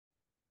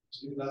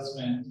पिछली क्लास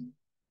में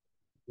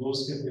वो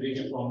उसके थ्री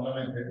के फॉर्मूला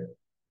में थे।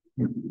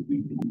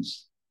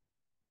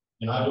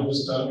 यहाँ जो कुछ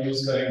टर्म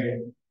यूज करेंगे,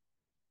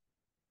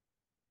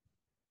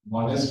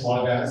 one is for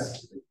gas,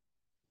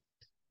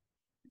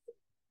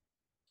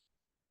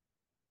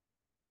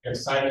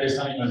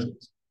 excitation energy.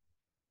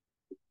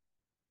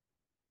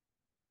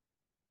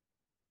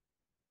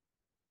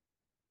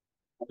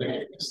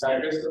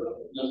 Excitation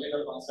energy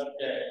का कॉन्सेप्ट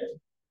क्या है?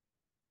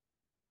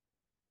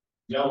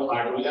 जब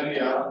हाइड्रोजन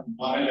या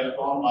वन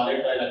इलेक्ट्रॉन वाले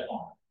का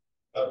इलेक्ट्रॉन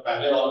तब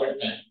पहले ऑर्बिट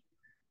में,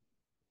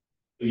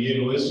 तो ये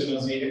लोएस्ट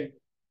एनर्जी है।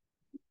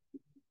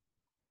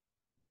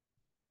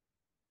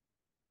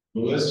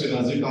 लोएस्ट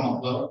एनर्जी का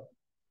मतलब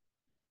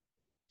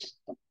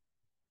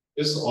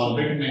इस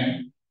ऑर्बिट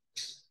में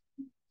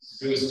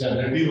जो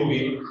स्टेबिलिटी होगी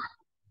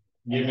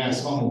ये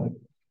मैक्सिमम होगी।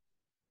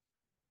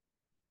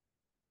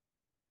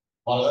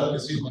 और अगर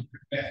किसी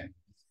ऑर्बिट में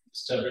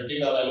स्टेबिलिटी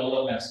का वैल्यू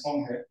अगर मैक्सिमम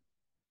है,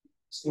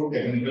 इसको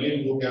टेक्निकली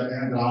वो कहते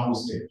हैं ग्राउंड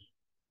स्टेट।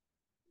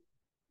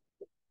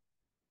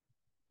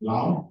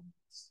 ग्राउंड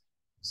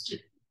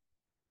स्टेट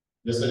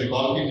जैसे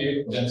रिकॉल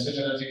कीजिए, पोटेंशियल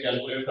एनर्जी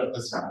कैलकुलेट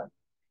करते समय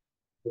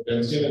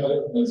पोटेंशियल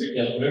एनर्जी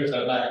कैलकुलेट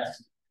करना है,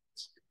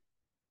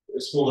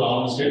 इसको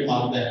ग्राउंड स्टेट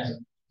मानते हैं।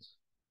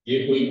 ये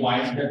कोई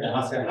पॉइंट है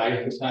जहां से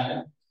हाइट कितना है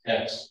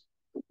h,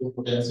 तो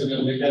पोटेंशियल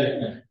एनर्जी क्या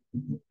लिखते हैं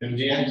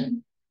mgh।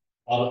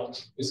 और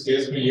इस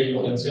केस में ये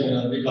पोटेंशियल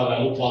एनर्जी का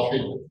वैल्यू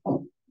पॉजिटिव है,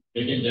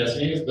 लेकिन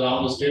जैसे ही इस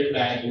ग्राउंड स्टेट में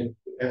आएंगे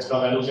h का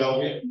वैल्यू क्या हो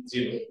गया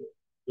जीरो।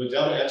 तो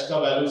जब h का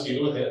वैल्यू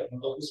जीरो है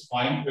मतलब उस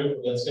पॉइंट पे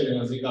पोटेंशियल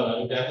एनर्जी का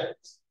वैल्यू क्या है,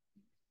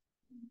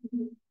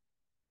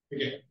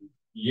 ठीक है।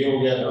 ये हो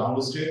गया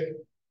ग्राउंड स्टेट।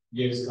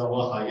 ये इसका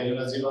हुआ हायर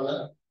एनर्जी वाला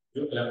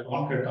जो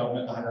इलेक्ट्रॉन के टर्म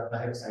में कहा जाता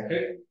है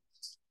एक्साइटेड,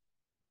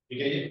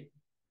 ठीक है। ये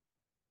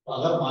तो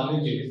अगर मान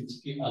लीजिए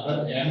कि अगर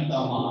n का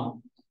मान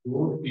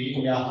 2 3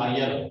 या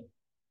हायर है,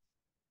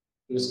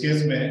 तो इस केस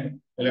में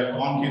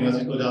इलेक्ट्रॉन की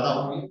एनर्जी तो ज्यादा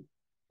होगी,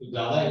 तो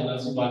ज्यादा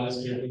एनर्जी वाले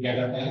स्टेट को क्या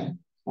कहते हैं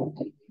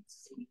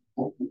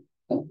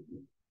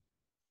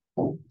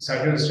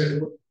एक्साइटेड स्टेट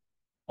को।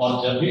 और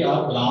जब भी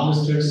आप ग्राउंड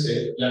स्टेट से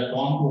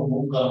इलेक्ट्रॉन को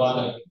मूव करवा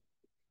देंगे,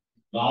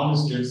 ग्राउंड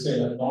स्टेट से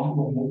इलेक्ट्रॉन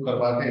को मूव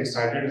करवा के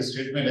एक्साइटेड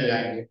स्टेट में ले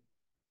जाएंगे,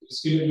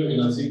 इसके लिए जो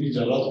एनर्जी की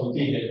जरूरत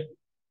होती है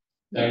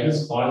that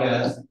is called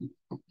as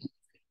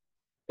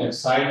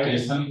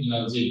excitation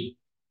energy.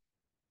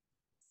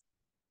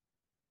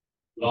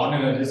 Ground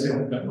energy से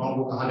इलेक्ट्रॉन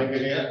को कहां लेके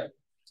गया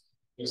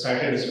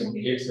एक्साइटेड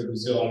स्टेट, एक से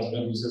दूसरे ऑर्बिट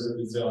में, दूसरे से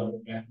तीसरे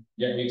ऑर्बिट में,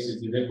 या एक से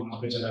सीधे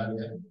वहां पे चला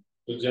गया।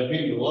 तो जब भी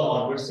लोअर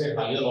ऑर्बिट से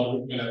हायर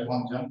ऑर्बिट में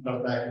इलेक्ट्रॉन जंप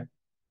करता है,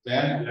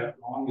 then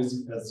electron is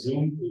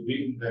assumed to be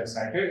in the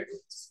excited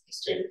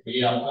state।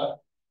 ये आपका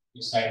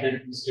excited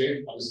state,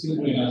 और इसके लिए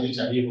जो एनर्जी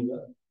चाहिए होगा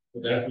तो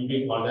that will be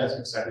called as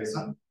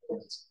excitation।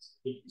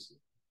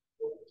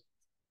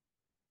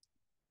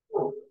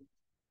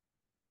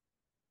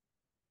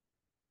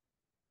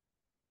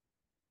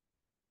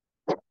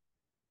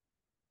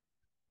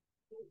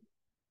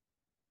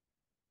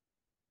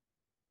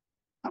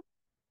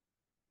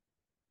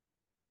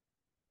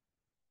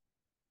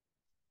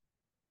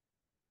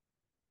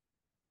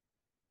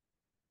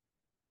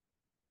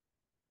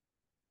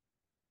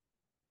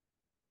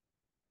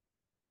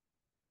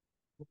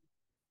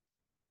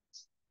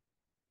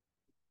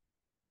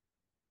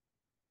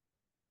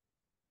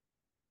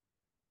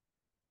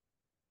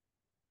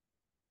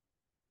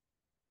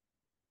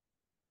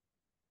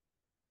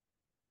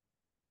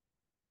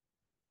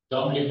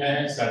 हम लिख रहे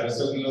हैं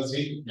एक्साइटेशन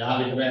एनर्जी, यहाँ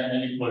लिख रहे हैं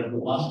n इक्वल टू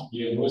 1,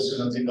 ये लोएस्ट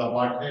एनर्जी का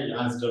पार्ट है,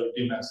 यहाँ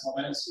स्टेबिलिटी मैक्सिमम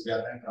है, इसको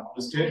कहते हैं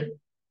ग्राउंड स्टेट।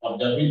 और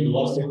जब भी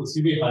लोअर से किसी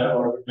भी हायर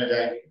ऑर्बिट में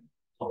जाएंगे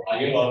तो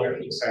हायर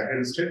ऑर्बिट एक्साइटेड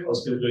स्टेट, और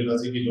उसके जो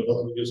एनर्जी की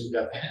जरूरत होगी उसको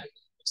कहते हैं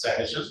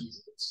एक्साइटेशन।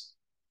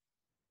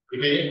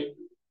 ठीक है,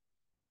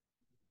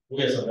 हो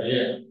गया सब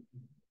ये।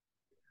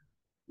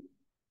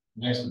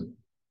 नेक्स्ट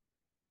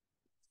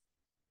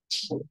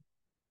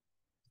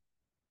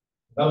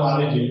तब मान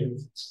लीजिए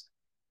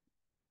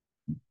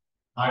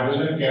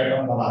हाइड्रोजन के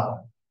एटम बना,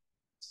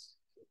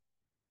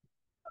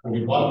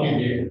 रिकॉल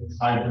कीजिए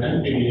हाइड्रोजन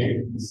के लिए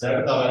Z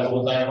का वैल्यू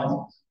होता है 1,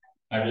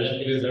 हाइड्रोजन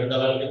के लिए Z का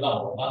वैल्यू कितना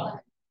होता है,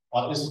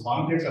 और इस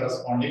 1 के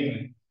करस्पॉन्डिंग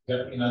में जब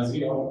एनर्जी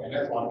और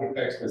nth ऑर्बिट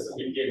का एक्सप्रेशन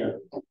लिखिएगा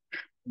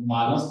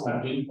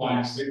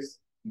 -13.6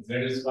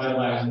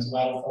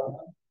 Z² होता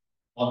है।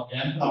 और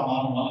n का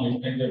मान 1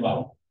 लिखने के बाद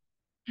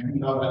n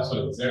का वैल्यू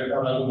सॉरी Z का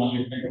वैल्यू 1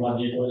 लिखने के बाद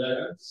ये हो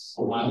जाएगा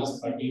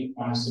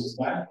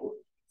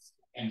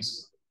 -13.6/n²।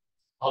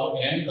 अब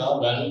n का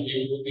वैल्यू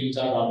 1 2 3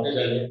 4 डालते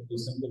जाइए तो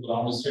इसमें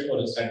ग्राउंड स्टेट और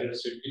एक्साइटेड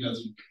स्टेट की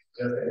एनर्जी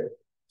जैसे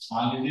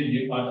मान लीजिए ये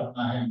पार्ट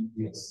अपना है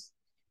न्यूक्लियस,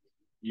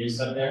 ये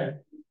सब है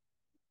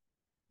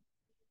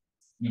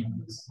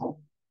न्यूक्लियस।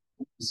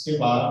 इसके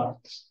बाद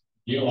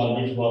ये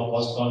ऑर्बिट हुआ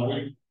फर्स्ट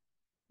ऑर्बिट,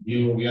 ये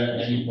हो गया n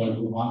इक्वल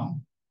टू 1,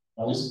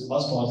 और इस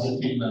फर्स्ट ऑर्बिट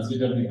की एनर्जी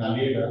जब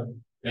निकालिएगा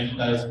n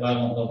का स्क्वायर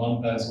मतलब 1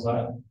 का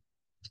स्क्वायर,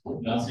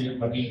 यहाँ से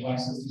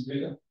 13.6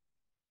 निकलेगा,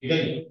 ठीक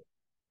है।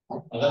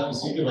 अगर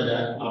इसी के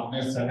बजाय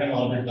आपने सेकंड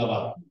ऑर्बिट का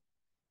बात,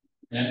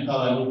 n का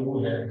वैल्यू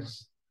 2 है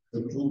तो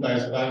 2 का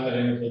स्क्वायर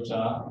करेंगे तो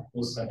 4,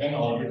 तो सेकंड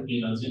ऑर्बिट की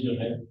एनर्जी जो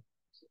है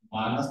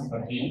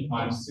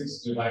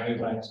 -13.6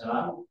 डिवाइडेड बाय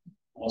 4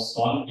 और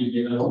सॉल्व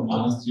कीजिएगा तो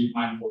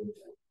 -3.4।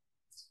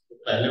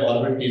 पहले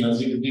ऑर्बिट की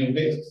एनर्जी कितनी हो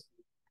गई?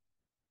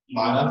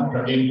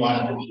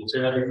 -13.4।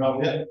 दूसरे का कितना हो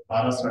गया?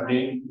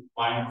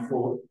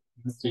 -13.4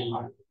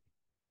 3।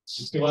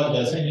 इसके बाद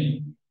जैसे ही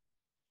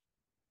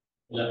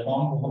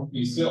इलेक्ट्रॉन को हम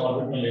तीसरे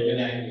ऑर्बिट में लेके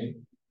जाएंगे,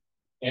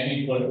 n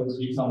इक्वल टू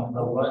 3 का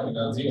मतलब हुआ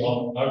energy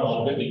of third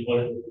orbit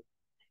equal to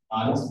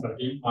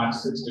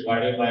 -13.6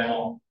 divided by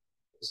 9।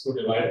 इसको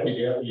डिवाइड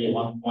कीजिएगा तो ये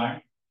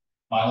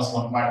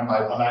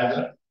 1.-1.5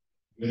 आएगा।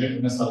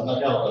 यूनिट में सबका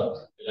क्या होगा?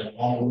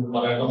 इलेक्ट्रॉन वोल्ट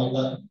पर एटम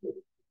होता है।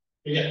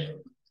 ठीक है,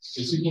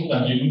 इसी को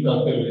कंटिन्यू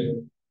करते हुए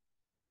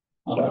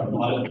अब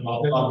हमारे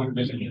चौथे ऑर्बिट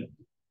में चलिए।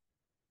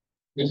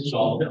 इस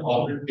चौथे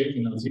ऑर्बिट के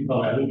एनर्जी का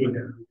वैल्यू जो है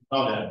कितना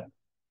है?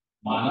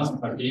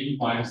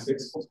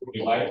 -13.6 को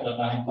डिवाइड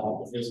करना है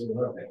ऑर्बिट के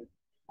जरूरत है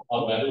और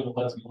वैल्यू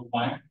होगा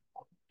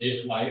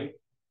 0.85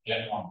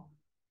 इलेक्ट्रॉन।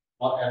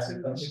 और ऐसे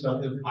करते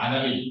करते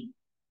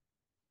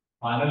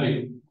फाइनली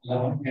जब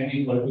हम n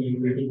इक्वल टू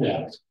इंफिनिटी पे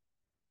आते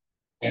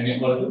हैं, n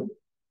इक्वल टू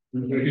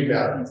इंफिनिटी पे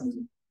आते हैं,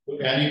 तो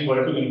n इक्वल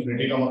टू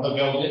इंफिनिटी का मतलब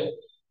क्या हो गया?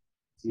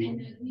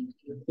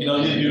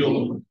 एनर्जी जीरो हो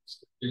गई।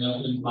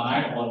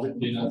 इनफाइनाइट ऑर्बिट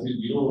की एनर्जी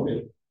जीरो हो गई।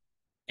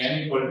 n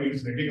इक्वल टू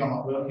इंफिनिटी का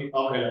मतलब कि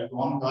अब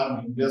इलेक्ट्रॉन का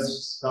न्यूक्लियस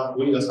का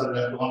कोई असर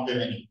इलेक्ट्रॉन पे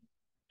नहीं,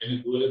 यानी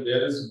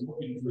there is know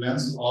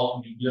influence of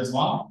nucleus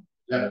on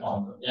electron.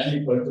 n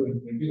equal to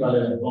infinity वाले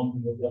इलेक्ट्रॉन को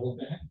क्या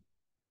बोलते हैं?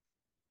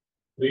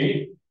 Free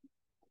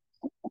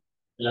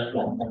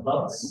electron. मतलब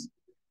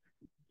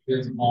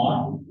is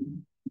not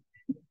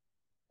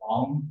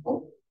bound to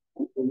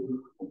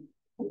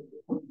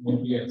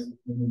nucleus।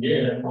 ये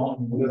इलेक्ट्रॉन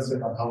न्यूक्लियस से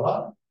बंधा हुआ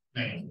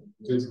नहीं,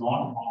 it is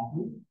not bound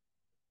to।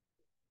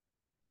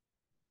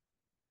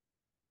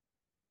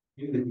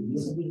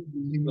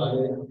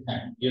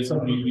 ये सब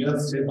न्यूक्लियस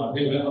से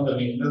बंधे हुए, मतलब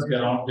न्यूक्लियस के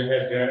अराउंड जो है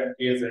z k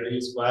z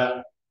square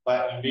by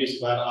mv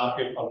square r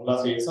के फॉर्मूला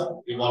से ये सब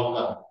रिवॉल्व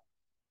कर रहा है।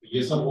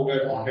 ये सब हो गया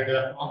बॉन्डेड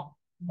इलेक्ट्रॉन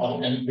और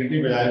इनफिनिटी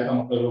बजाय का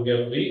मतलब हो गया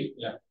फ्री।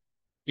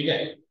 ठीक है,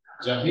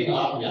 जब भी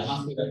आप यहाँ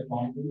से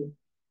इलेक्ट्रॉन को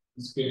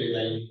इसके ले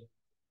जाइए,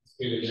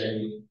 इसके ले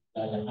जाइए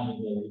या यहाँ ले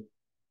जाइए,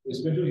 तो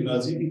इसमें जो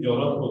एनर्जी की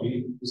जरूरत होगी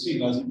उसी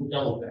एनर्जी को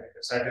क्या बोलते हैं?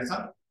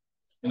 Excitation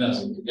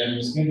energy. यानी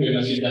इसमें जो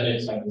एनर्जी है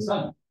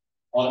एक्साइटेशन।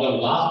 और जब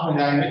लास्ट में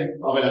जाएंगे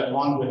तो अब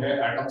इलेक्ट्रॉन जो है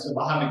एटम से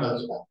बाहर निकल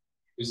चुका है,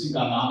 इसी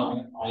का नाम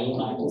है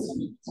आयोनाइजेशन।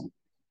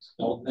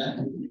 क्या होता है?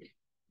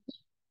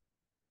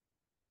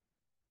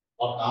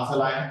 और कहाँ से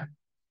लाए हैं?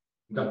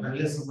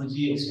 पहले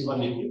समझिए, उसके बाद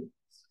लिखिए।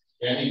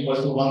 यानी इक्वल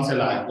टू 1 से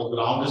लाए तो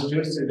ग्राउंड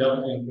स्टेट से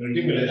जब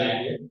इंफिनिटी में ले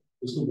जाएंगे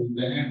उसको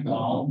बोलते हैं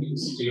ग्राउंड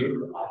स्टेट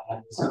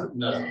आयोनाइजेशन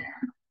एनर्जी।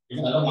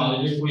 लेकिन अगर मान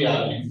लीजिए कोई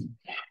आदमी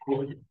को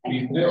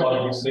तीसरे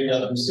ऑर्बिट से या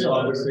दूसरे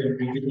ऑर्बिट से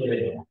इंफिनिटी में ले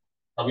जाए,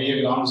 अभी ये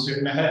ग्राउंड स्टेट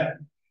में है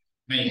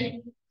नहीं है,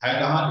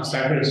 कहाँ?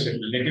 एक्साइटेड स्टेट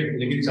में, लेकिन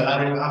लेकिन चला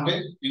गया कहाँ पे?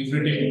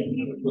 इंफिनिटी में।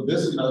 तो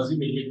this energy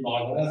will be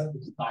called as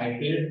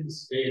excited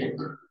state.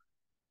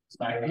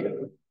 Excited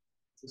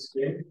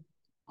state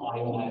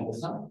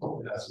ionisation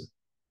energy.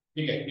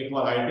 ठीक है, एक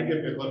बार आईआईटी के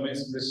पेपर में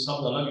इसमें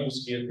शब्द अलग यूज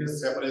किए थे,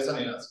 सेपरेशन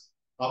एनर्जी।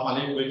 आप मान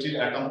लीजिए कोई चीज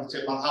एटम से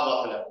बंधा हुआ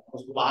था,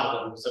 उसको बाहर कर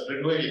दो,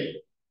 सेपरेट हो गई,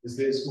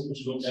 इसलिए इसको कुछ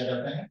लोग क्या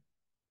कहते हैं?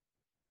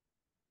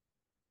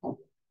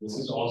 This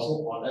is also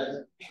called as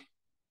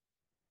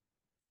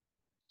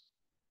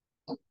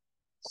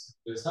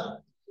separation.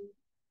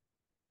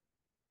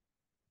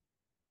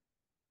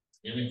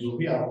 यानी जो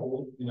भी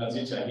आपको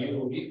एनर्जी चाहिए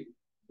होगी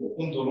तो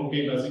उन दोनों की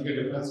एनर्जी के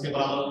डिफरेंस के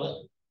बराबर होगा।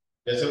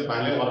 जैसे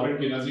पहले ऑर्बिट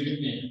की एनर्जी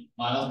कितनी है?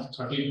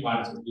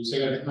 -13.6। दूसरे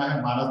का कितना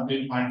है?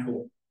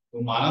 -3.4। तो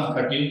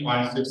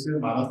 -13.6 से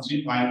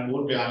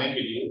 -3.4 पे आने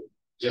के लिए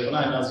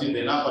जितना एनर्जी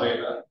देना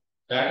पड़ेगा,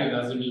 that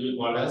energy will be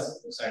called as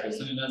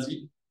excitation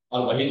energy. और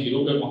वही जीरो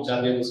पे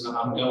पहुंचा दिया तो उसका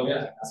नाम क्या हो गया?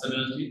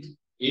 Excitation energy.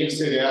 एक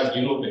से गया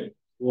जीरो पे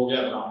वो हो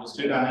गया ग्राउंड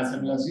स्टेट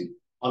आयनाइजेशन एनर्जी,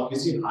 और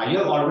किसी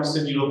हायर ऑर्बिट से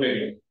जीरो पे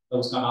गया तो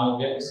उसका नाम हो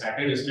गया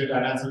excited state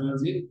ionization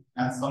energy.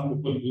 And some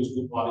people used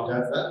to call it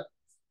as the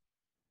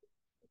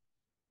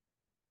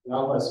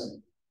lovers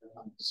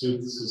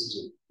sweet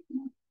system.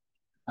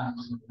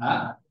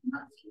 हाँ,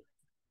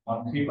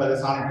 मक्खी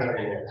परेशान कर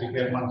रही है। ठीक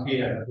है, मक्खी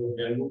है तो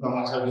डेंगू का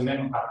मच्छर दिन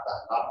में काटता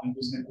है, रात में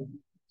कुछ नहीं।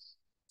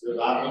 जो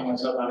रात में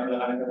मच्छरदानी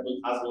लगाने का कोई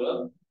खास जरूरत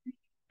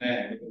नहीं,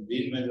 लेकिन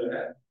दिन में जो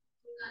है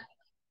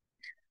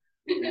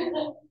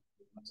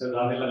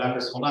मच्छरदानी लगा के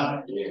सोना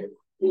चाहिए,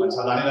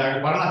 मच्छरदानी लगा के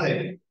पढ़ना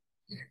चाहिए।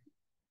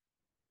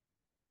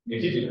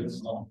 देखिए जी,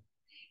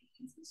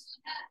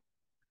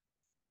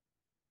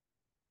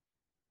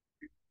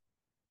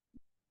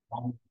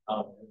 हम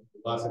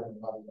सुबह से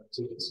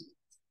बच्चे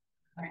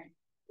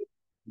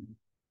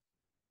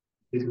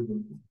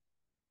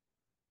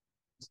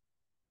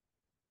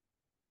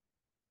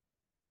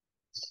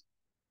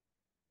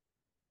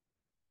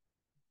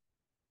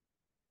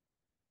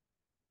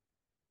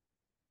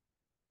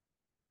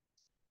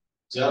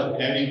जब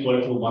n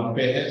इक्वल टू 1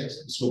 पे है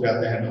इसको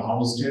कहते हैं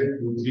ग्राउंड स्टेट,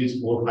 2 3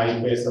 4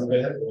 5 पे सब पे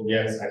है तो ये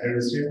एक्साइटेड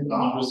स्टेट।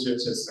 ग्राउंड स्टेट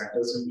से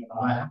सेंटर से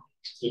बनाना है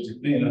तो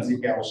जितनी एनर्जी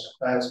की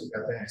आवश्यकता है उसको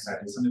कहते हैं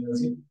एक्साइटेशन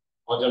एनर्जी।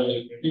 और जब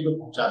इनफिनिटी को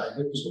पहुंचा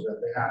देंगे तो उसको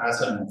कहते हैं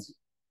आयनाइजेशन एनर्जी।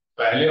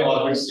 पहले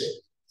ऑर्बिट से,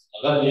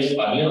 अगर ये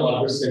पहले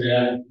ऑर्बिट से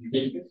गया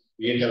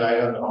ये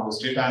कहलाएगा ग्राउंड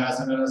स्टेट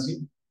आयनाइजेशन एनर्जी।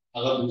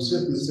 अगर दूसरे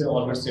तीसरे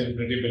ऑर्बिट से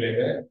इंफिनिटी पे ले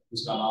गए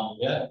उसका नाम हो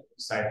गया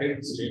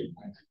एक्साइटेड स्टेट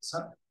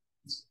आयनाइजेशन।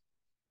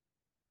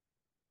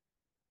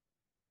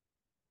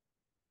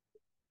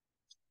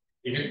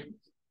 ठीक है।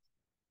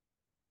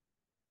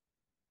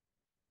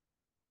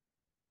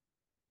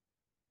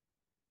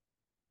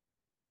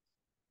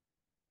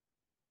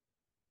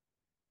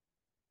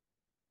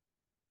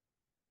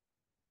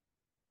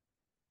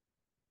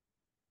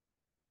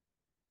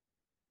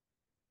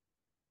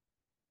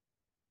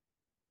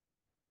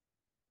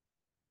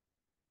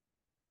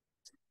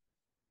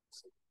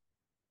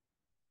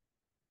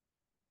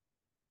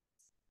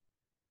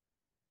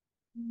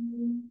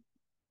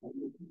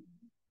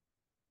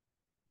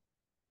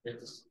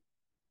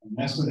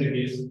 नेक्स्ट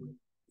देखिए,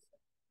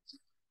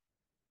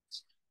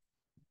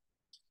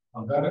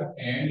 अगर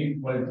n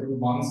इक्वल टू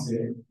 1 से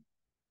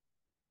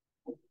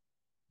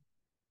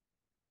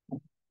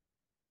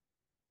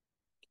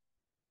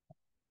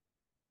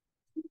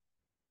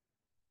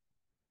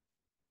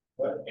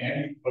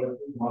n इक्वल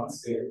टू 1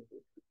 से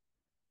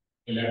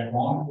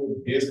इलेक्ट्रॉन को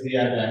भेज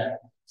दिया जाए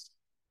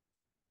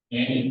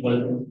n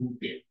इक्वल टू 2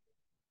 पे,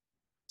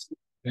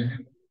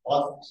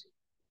 और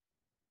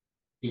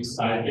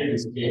एक्साइटेड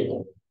स्टेट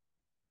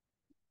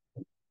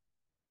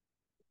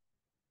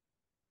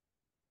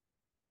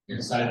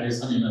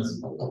एक्साइटेशन एनर्जी।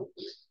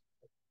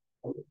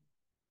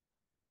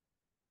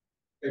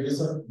 देखिए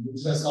सर,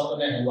 दूसरे शब्द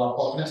में वो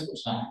आपको अपने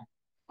सोचना है।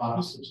 आप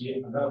ही सोचिए,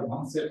 अगर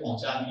 1 से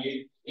पहुंचा दिए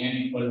n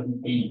इक्वल टू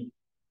 3,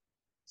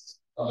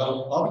 अगर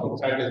अब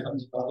एक्साइटेशन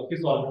तो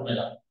किस ऑर्बिट में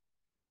जाए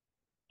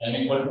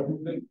n इक्वल टू 2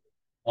 पे,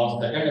 और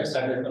सेकंड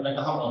एक्साइटेशन में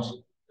कहां पहुंचे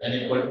n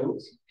इक्वल टू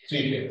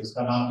 3 पे,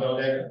 इसका नाम क्या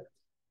हो जाएगा?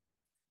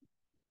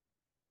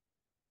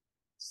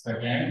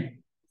 Second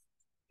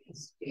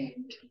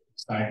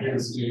excited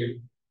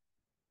state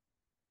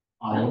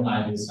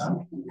ionisation,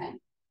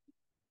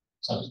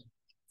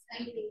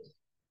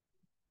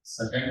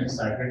 second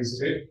excited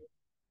state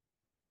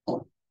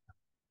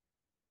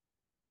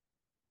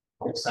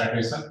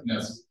excitation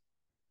energy.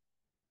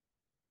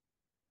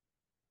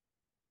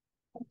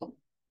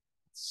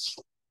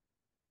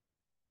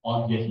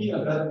 और यही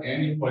अगर n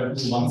इक्वल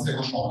टू 1 से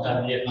हम पहुंचा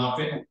दिए कहां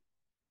पे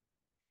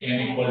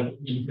n इक्वल टू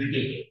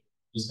इंफिनिटी पे,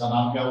 इसका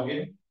नाम क्या हो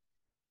गया?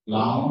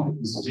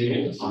 Ground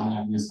state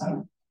ionization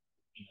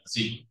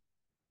energy.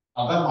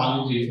 अगर मान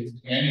लीजिए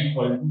n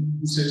इक्वल टू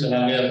 2 से चला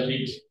गया,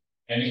 ठीक,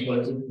 n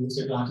इक्वल टू 2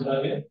 से कहां चला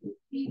गया?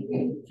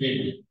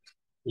 3,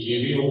 तो ये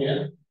भी हो गया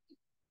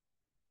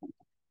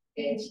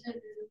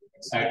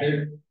excited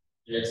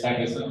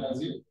excitation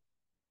energy,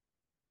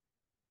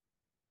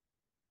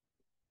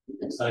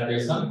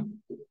 excitation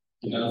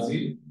energy.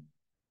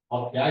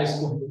 और क्या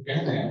इसको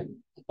कहते हैं?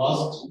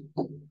 First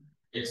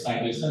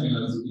excitation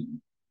energy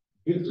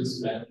with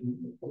respect to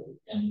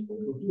n equal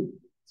to 2,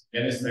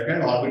 यानी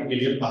सेकंड ऑर्बिट के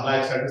लिए पहला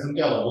एक्साइटेशन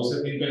क्या होगा? 2 से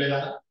 3 पे ले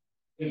जाना,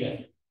 ठीक है।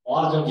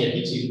 और जब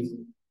यही चीज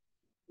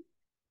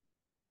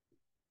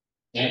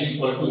n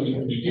इक्वल टू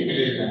इंफिनिटी पे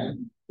ले जाए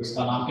तो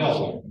इसका नाम क्या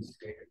होगा?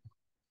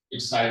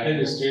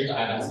 एक्साइटेड स्टेट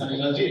आयनाइजेशन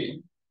एनर्जी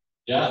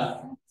या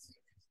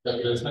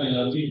separation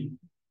energy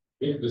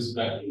with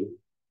respect to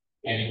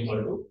n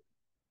equal to,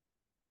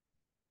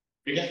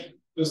 ठीक है।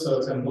 तो इस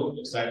तरह से हम लोग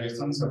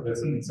एक्साइटेशन,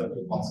 सेपरेशन, इन सब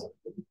के कॉन्सेप्ट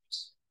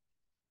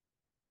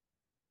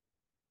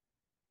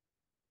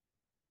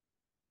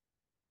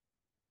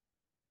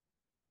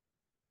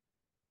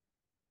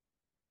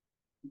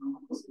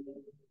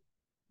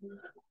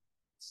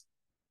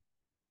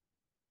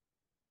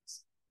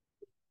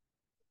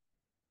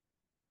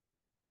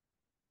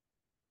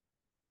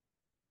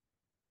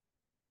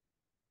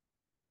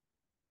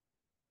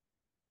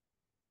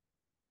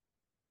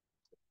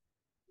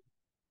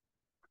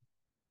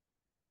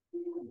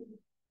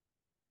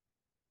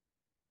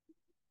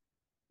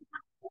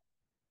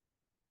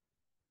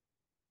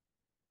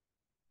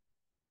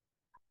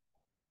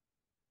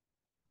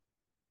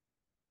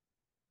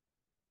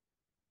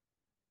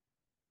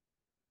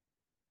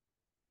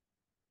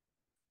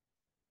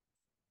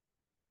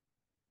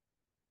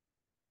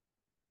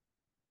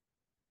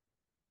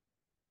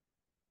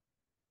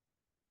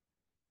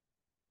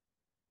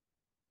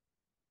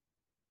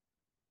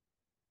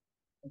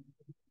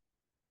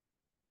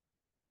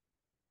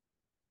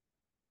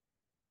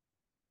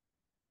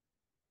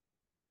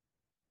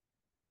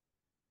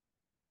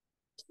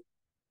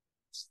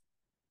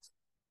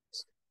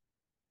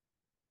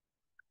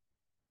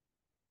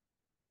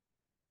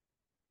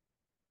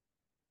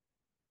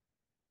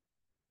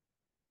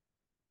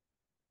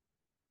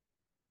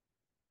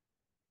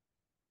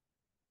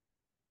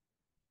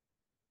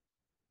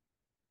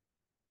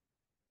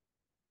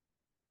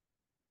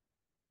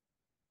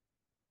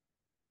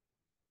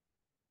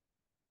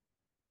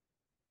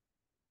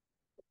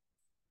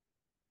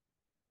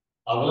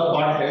अगला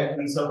पार्ट है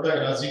इन सब का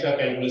एनर्जी का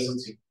कैलकुलेशन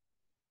सीख।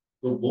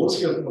 तो बोर्ड्स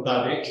के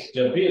मुताबिक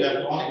जब भी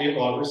इलेक्ट्रॉन एक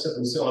ऑर्बिट से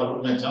दूसरे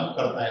ऑर्बिट में जंप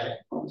करता है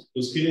तो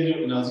उसके लिए जो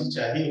एनर्जी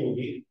चाहिए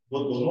होगी वो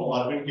दोनों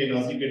ऑर्बिट के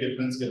एनर्जी के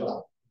डिफरेंस के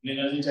बराबर। कितनी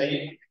एनर्जी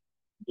चाहिए?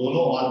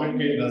 दोनों ऑर्बिट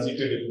के एनर्जी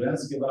के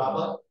डिफरेंस के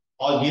बराबर।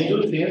 और ये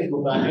जो चेंज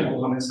होता है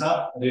वो हमेशा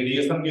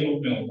रेडिएशन के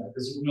रूप में होता है।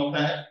 किस रूप में होता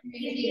है?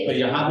 तो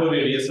यहाँ जो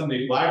रेडिएशन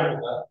रिक्वायर्ड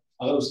होता है,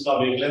 अगर उसका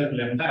वेवलेंथ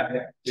लैम्डा है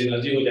तो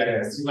एनर्जी हो जाएगा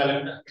एससी बाय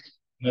लैम्डा।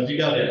 एनर्जी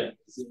क्या हो जाएगा?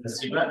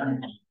 SC by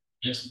lambda.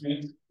 नेक्स्ट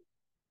में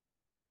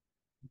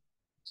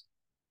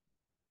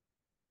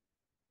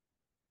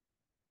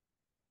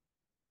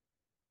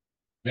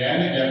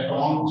when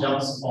electron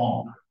jumps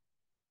from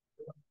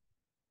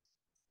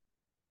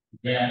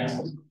when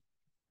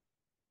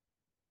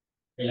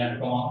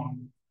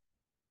electron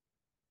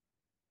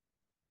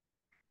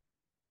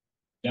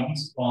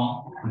jumps from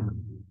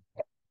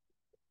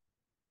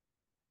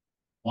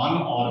one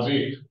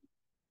orbit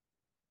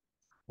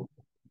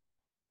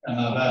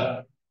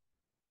another,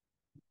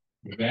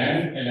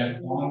 when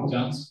electron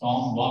jumps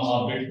from one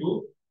orbit to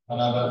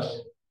another,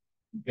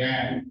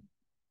 then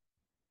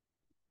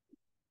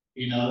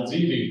energy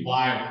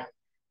required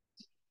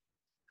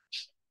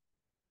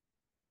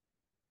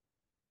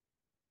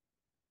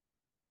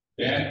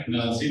then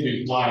energy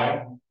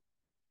required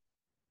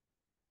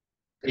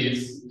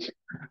is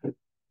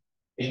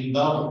in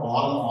the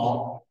form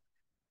of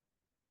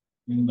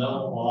in the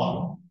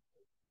form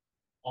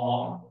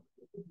of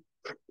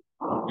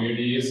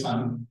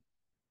radiation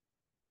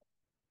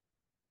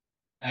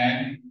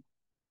and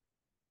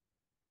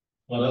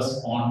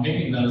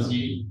corresponding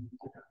energy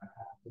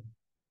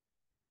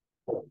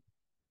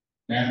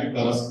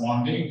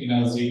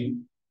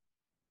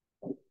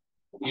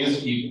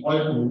is equal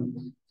to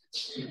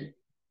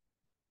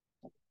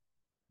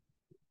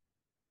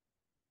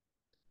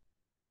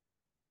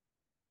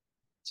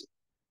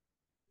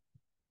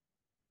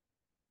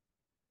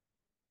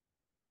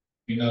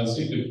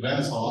energy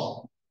difference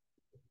of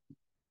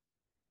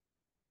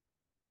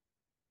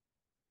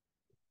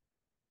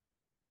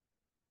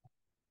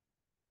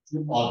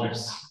two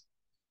orbits।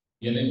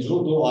 यानी जो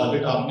दो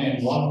orbit आपने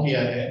involve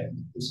किया है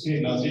उसकी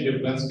energy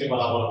difference के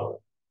बराबर हो।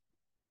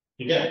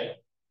 ठीक है?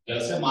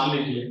 जैसे मान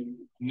लीजिए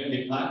हमने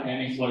लिखा n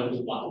इक्वल टू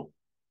 1,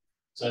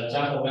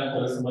 चर्चा कर रहे हैं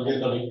थोड़े समझिए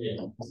तभी लिखिए।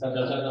 इसका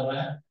चर्चा कर रहे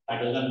हैं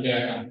हाइड्रोजन के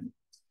एटम,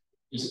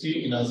 इसकी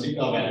एनर्जी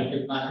का वैल्यू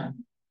कितना है?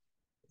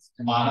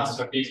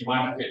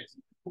 -30.6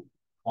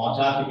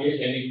 पहुंचा दिए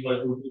n इक्वल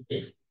टू 2 पे,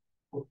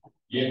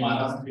 ये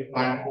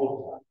 -3.4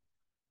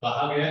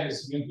 कहा गया है।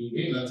 इसमें जो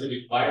भी एनर्जी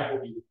रिक्वायर्ड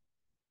होगी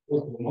वो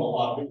दोनों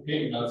ऑर्बिट के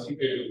एनर्जी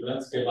के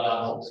डिफरेंस के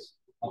बराबर हो,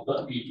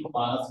 मतलब E2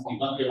 माइनस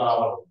E1 के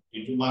बराबर हो।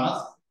 E2 माइनस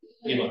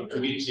E1,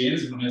 क्योंकि चेंज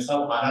हमेशा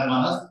फाइनल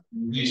माइनस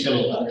इनिशियल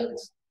होता है।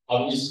 अब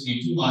इस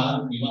E2 माइनस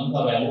E1 का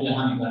वैल्यू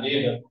यहाँ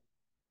निकालिएगा।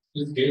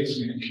 इस केस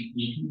में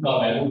E2 का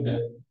वैल्यू है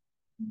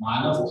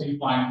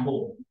 -3.4।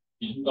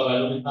 E2 का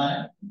वैल्यू कितना है?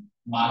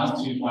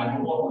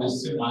 -3.4, और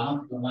इससे माइनस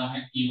करना है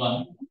E1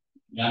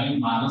 यानी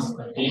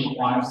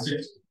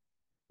 -13.6।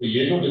 तो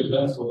ये जो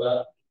डिफरेंस होगा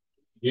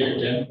ये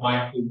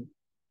 10.2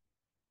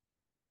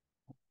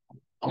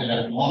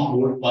 इलेक्ट्रॉन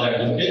वोल्ट पर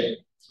एटम के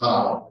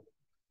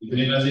बराबर।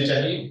 इतनी एनर्जी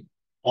चाहिए,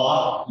 और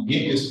ये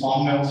किस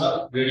फॉर्म में होगा?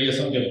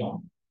 रेडिएशन के फॉर्म।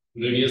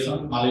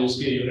 रेडिएशन मान लीजिए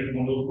उसके यूनिट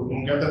में लोग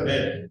फोटोन कहते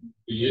थे,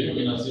 तो ये जो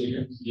एनर्जी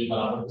है ये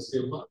बराबर किसके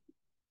ऊपर?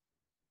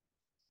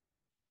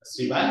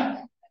 सी बाय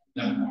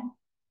लैम्डा।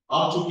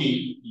 अब चूंकि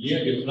ये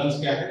डिफरेंस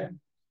क्या है?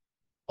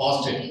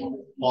 पॉजिटिव।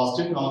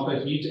 पॉजिटिव का मतलब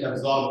हीट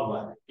एब्सॉर्ब हुआ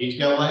है। हीट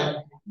क्या हुआ है?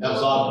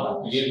 एब्सॉर्ब हुआ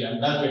है। ये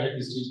लैम्डा जो है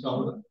किस चीज का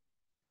होगा?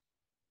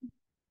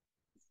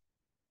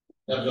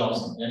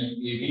 एब्जॉर्प्शन। यानी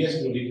एबीएस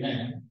जो लिखे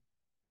हैं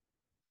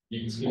ये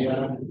किसके लिए आ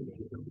रहा है?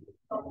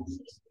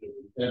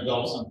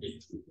 एब्जॉर्प्शन के।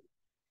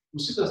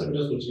 उसी तरह से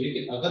मुझे सोचिए कि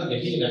अगर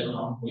यही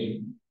इलेक्ट्रॉन कोई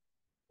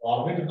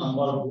ऑर्बिट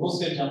नंबर 2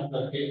 से जंप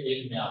करके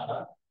 1 में आता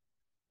है,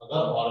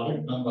 अगर ऑर्बिट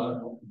नंबर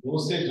 2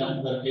 से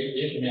जंप करके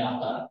 1 में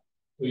आता है,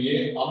 तो ये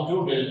अब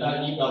जो डेल्टा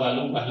ई का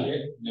वैल्यू पहले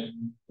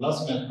प्लस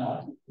में था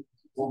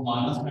वो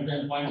माइनस में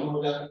 10.2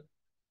 हो जाता है।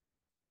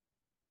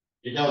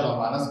 ये क्या होता है?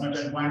 माइनस में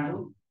 10.2,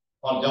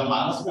 और जब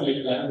माइनस में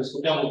लिख रहे हैं तो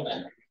इसको क्या बोलते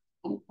हैं?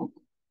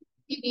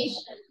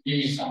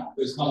 इमिशन।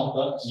 तो इसका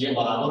मतलब ये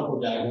बराबर हो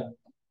जाएगा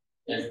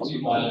एफ जी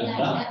बाय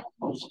लैम्डा।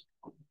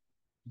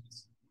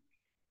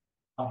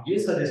 अब ये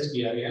सजेस्ट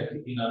किया गया कि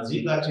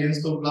एनर्जी का चेंज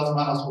तो प्लस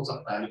माइनस हो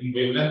सकता है, लेकिन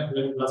वेवलेंथ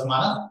में प्लस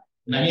माइनस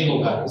नहीं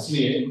होगा।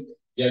 इसलिए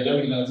या जब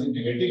एनर्जी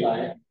नेगेटिव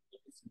आए तो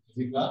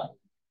एनर्जी का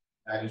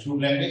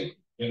मैग्नीट्यूड लेंगे,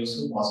 फिर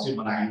उसको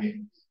पॉजिटिव बनाएंगे।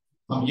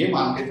 हम ये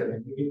मान के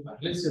चलेंगे कि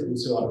पहले से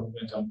दूसरे ऑर्बिट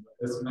में जंप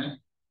करते समय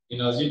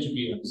एनर्जी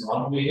चूंकि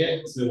एब्सॉर्ब हुई है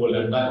इसलिए वो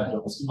लैम्डा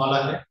एब्जॉर्प्शन वाला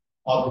है,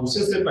 और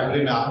दूसरे से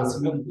पहले में आते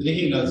समय उतनी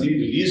ही एनर्जी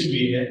रिलीज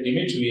हुई है,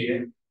 इमिट हुई है,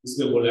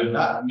 इसलिए वो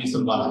लैम्डा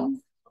इमिशन वाला है।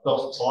 तो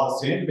for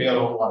same pair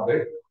of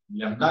orbit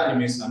lambda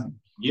emission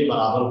ये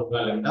बराबर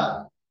होगा लैम्डा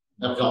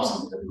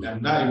एब्जॉर्प्शन।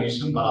 लैम्डा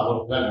इमिशन बराबर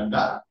होगा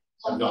लैम्डा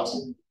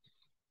एब्जॉर्प्शन।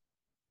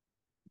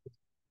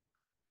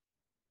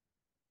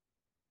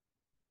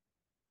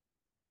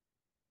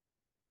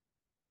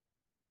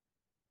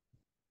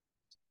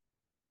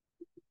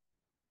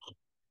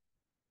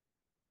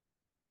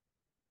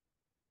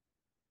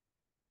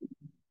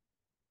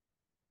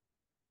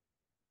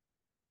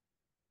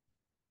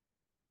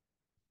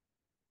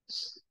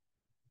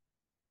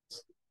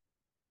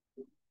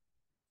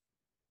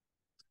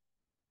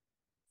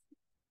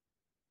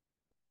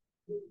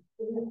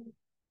 तो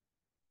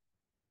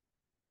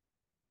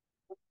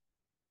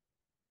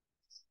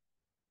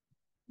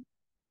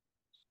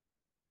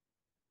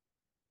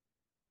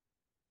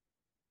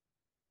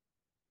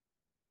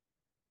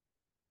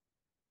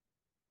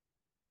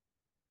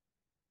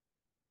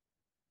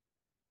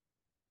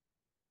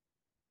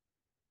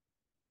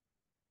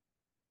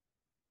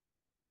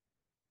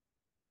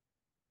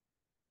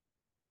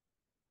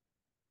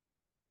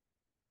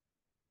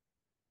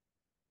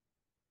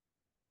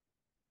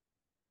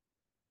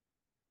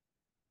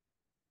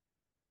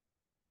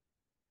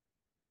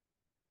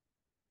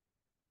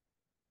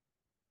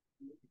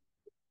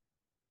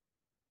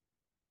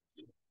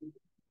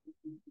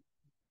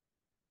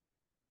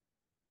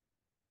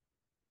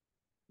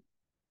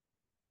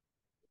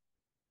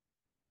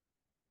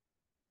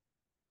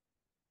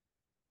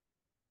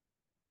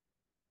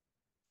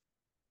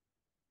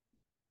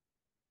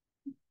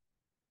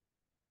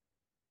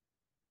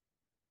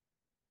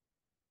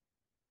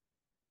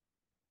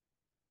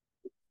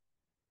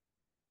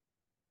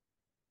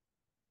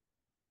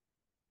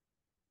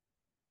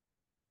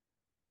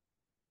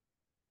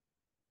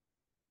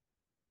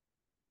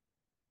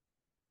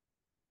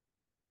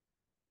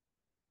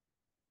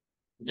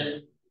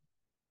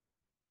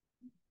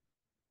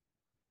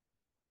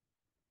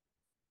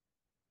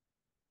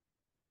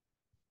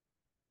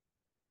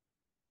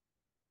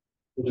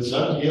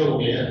रिजल्ट ये हो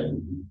गया,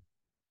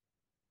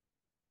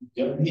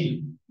 जब भी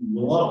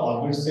लोअर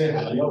ऑर्बिट से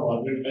हायर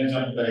ऑर्बिट में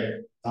जंप करेगा,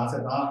 कहां से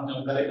कहां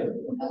जंप करेगा,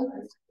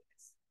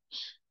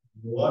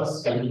 लोअर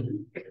से हायर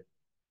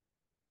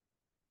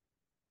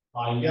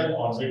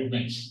ऑर्बिट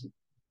में,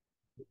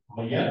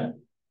 हायर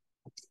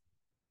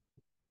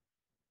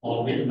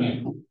ऑर्बिट में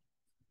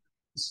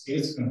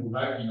स्पेस में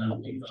होगा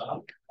एनर्जी का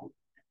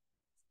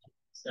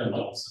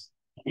लॉस,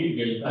 फिर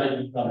डेल्टा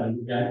ई का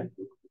वैल्यू क्या है,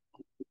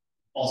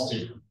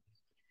 पॉजिटिव।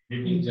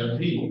 लेकिन जब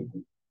भी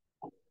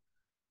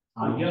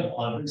हायर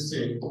ऑर्बिट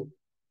से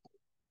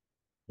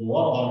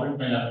लोअर ऑर्बिट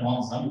में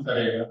इलेक्ट्रॉन जंप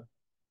करेगा,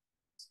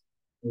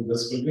 तो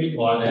this will be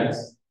called as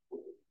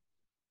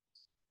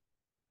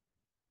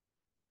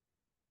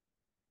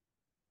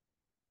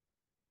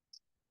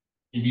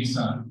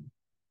emission,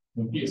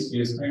 क्योंकि इस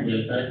केस में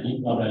डेल्टा ई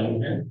का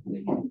वैल्यू है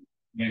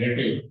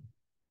नेगेटिव।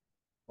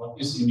 और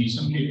इस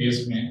इमिशन के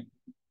केस में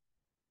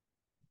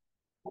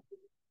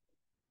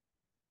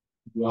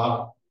जो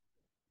आप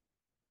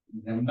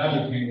लैम्डा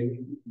लिखेंगे,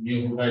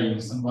 ये होगा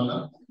इमिशन वाला,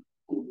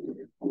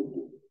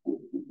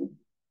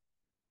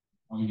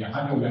 और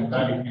यहाँ जो लैम्डा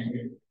लिखेंगे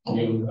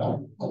ये होगा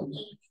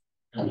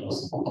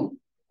वेलोसिटी।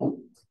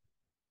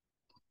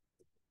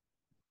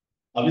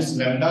 अब इस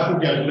लैम्डा को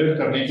कैलकुलेट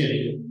करने के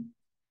लिए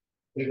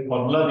एक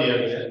फॉर्मूला दिया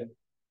गया है,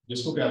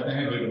 जिसको कहते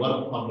हैं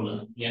रिडबर्ग फॉर्मूला,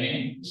 यानी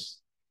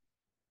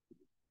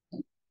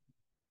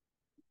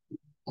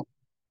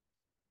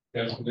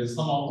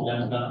calculation of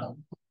lambda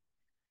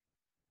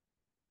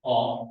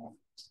of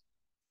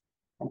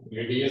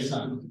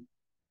radiation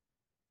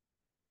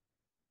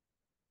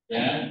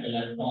when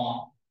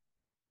electron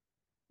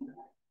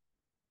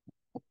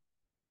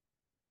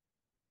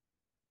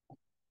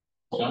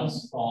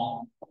jumps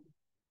from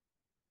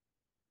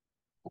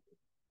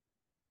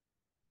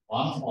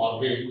one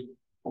orbit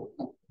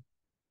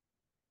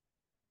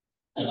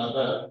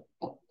another,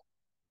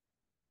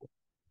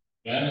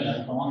 when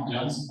electron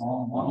jumps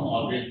from one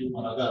orbit to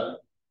another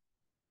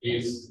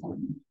is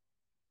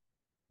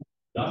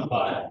done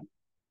by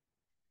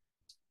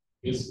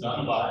is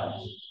done by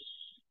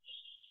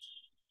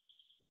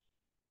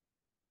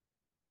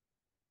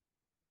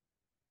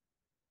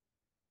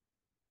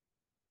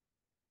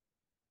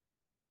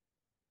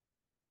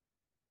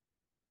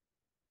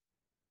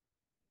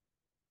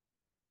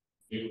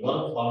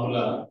Rydberg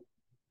formula.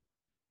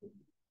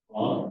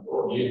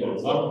 और ये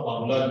Rydberg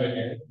formula जो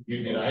है ये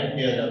derive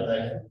किया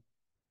जाता है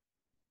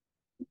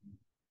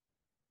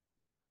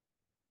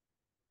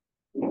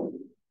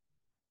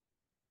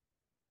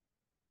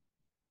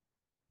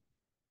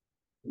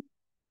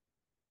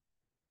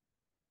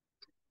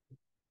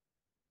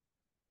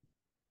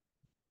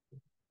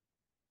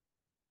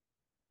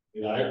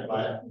derive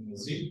by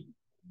energy,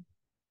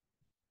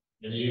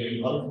 यानी ये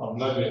रिडबर्ग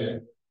फॉर्मूला जो है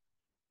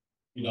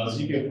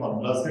एनर्जी के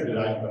फॉर्मूला से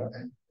डिराइव करते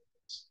हैं।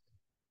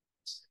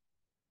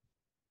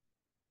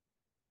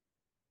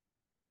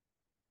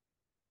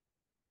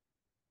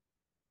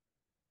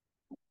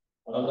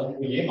 और अगर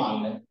हम ये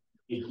मान लें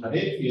कि हर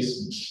एक केस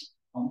में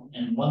हम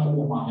M1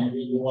 को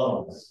मानेंगे लोअर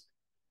ऑर्डर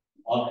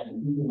और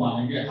M2 को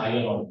मानेंगे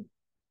हायर ऑर्डर।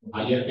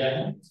 हायर क्या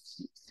है,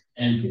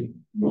 N2,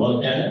 लोअर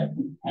क्या है,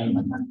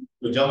 N1।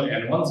 तो जब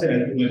N1 से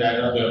N2 में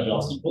जाएगा तो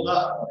एब्जॉर्प्शन होगा,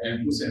 और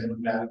N2 से N1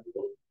 में जाएगा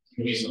तो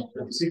इमिशन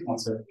होगा। इसी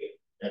कॉन्सेप्ट के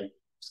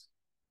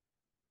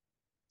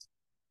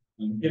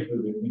उनके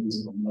फिर देखने की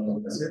इस फॉर्मूला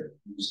को कैसे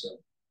यूज करते हैं।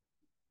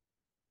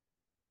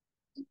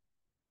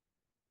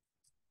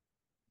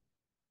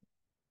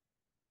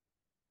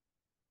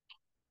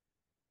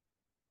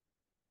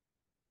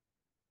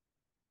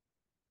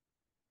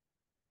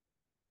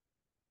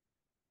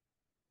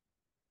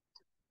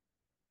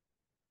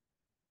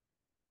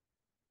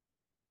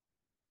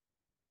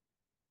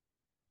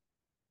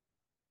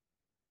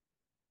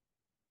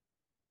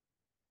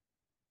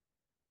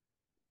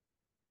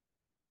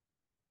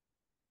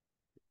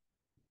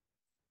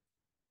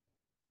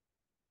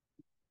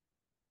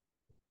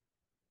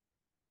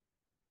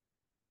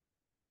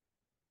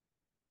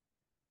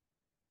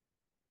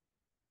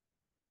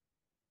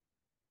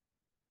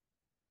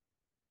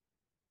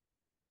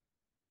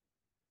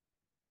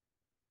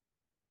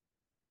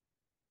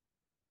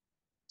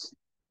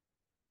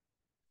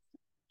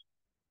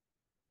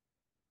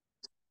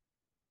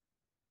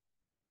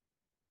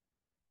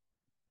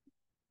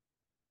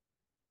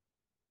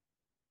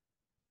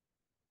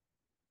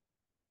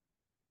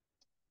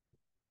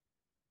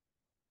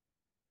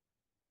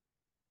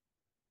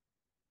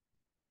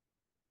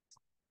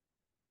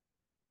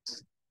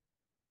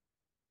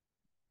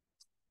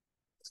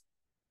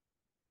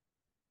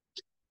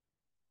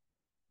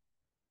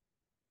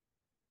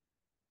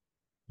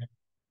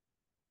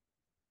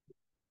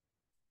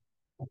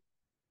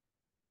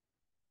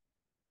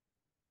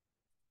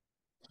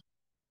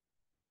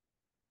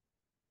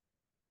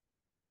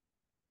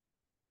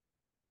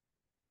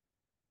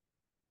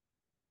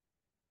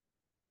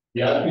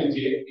 याद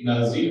कीजिए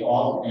एनर्जी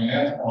ऑफ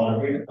nth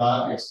ऑर्बिट का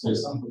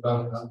एक्सप्रेशन होता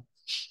था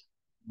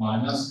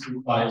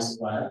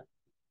 -2π²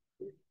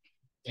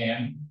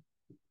 m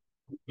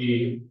a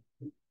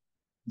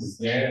z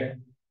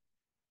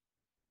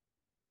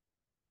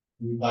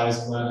 2π²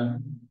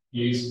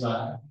 a²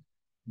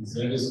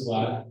 z²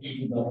 e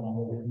to the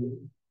power 2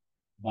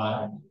 by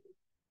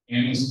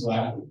m²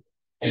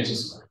 h²।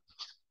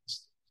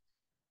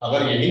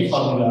 अगर यही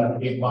फॉर्मूला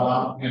एक बार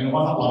आप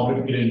n1 ऑर्बिट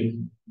के लिए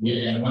लिखें, ये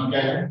n1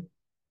 क्या है,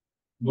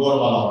 लोअर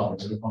वाला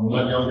ऑर्बिट,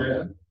 फॉर्मूला क्या हो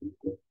जाएगा,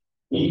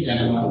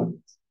 n1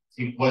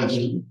 equal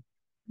to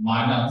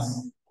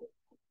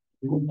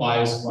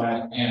 -2π²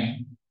 m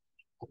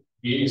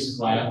a²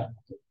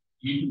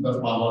 e to the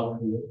power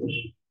 2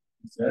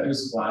 z²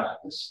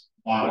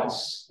 by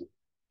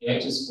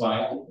h²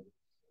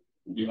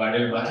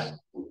 divided by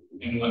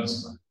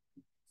n1²।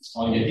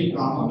 और यदि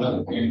काम अगर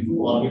n2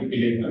 ऑर्बिट के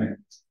लिए करें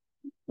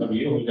तब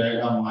ये हो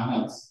जाएगा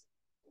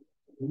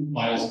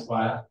 -2π²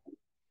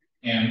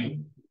 m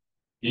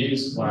a²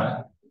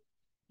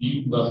 e to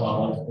the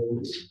power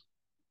 4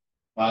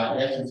 by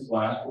h²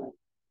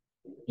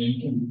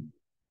 into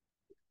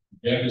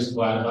z²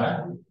 by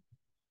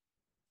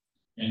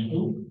n2।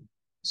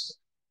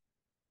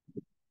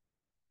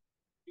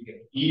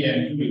 E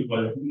n2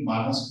 equal to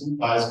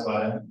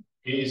 -2π²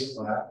 a²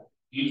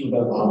 e to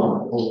the power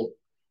 4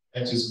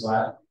 h²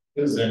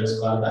 फिर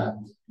z² by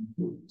n2।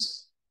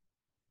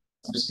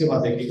 इसके बाद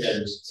देखिए क्या है,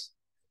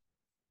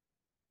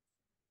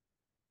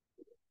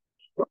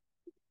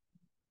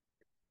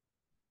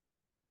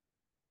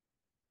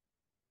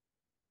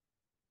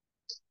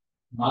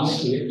 मान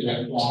लीजिए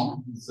इलेक्ट्रॉन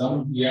जंप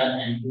किया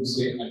n2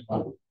 से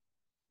n1,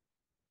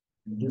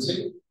 n2 से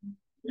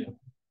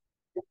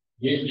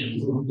ये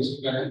n2 हम किसको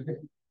कह रहे थे,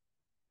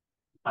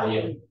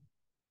 हायर,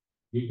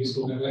 ये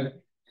किसको कह रहे हैं,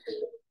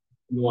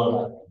 लोअर।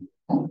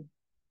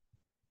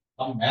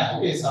 अब मैथ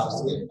के हिसाब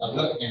से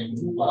अगर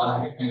n2 बड़ा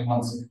है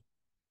n1 से,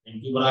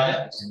 n2 बड़ा है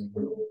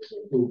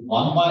तो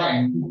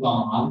 1/n2 का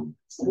मान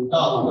छोटा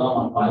होगा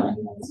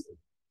 1/n1 से,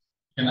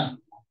 है ना।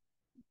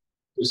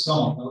 तो इसका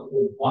मतलब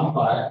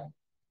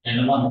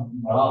 1/n1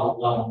 बड़ा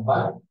होगा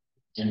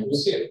 1/n2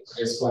 से,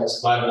 इसको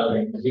स्क्वायर कर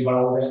देंगे, ये बड़ा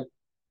हो गया,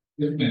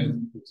 इसमें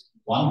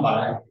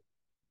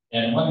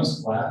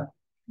 1/n1²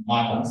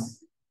 माइनस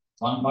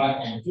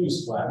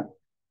 1/n2²,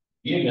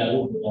 ये वैल्यू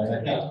हो जाएगा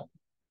क्या।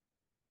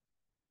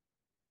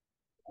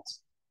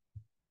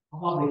 अब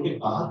आप देखिए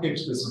बाहर के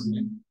एक्सप्रेशन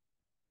में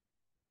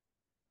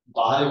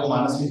बाहर एक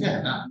माइनस लिखे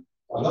है ना,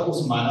 अगर उस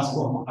माइनस को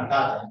हम हटा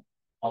दें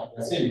और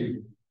ऐसे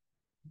लिखें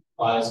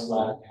π²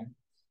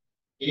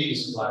 a²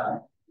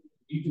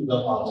 e to the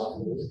power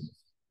 4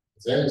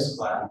 z²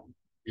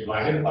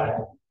 divided by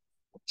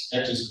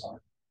h²,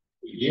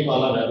 तो ये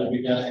वाला वैल्यू भी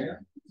क्या रहेगा,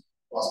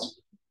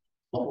 पॉजिटिव,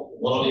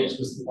 ओवरऑल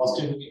एक्सप्रेशन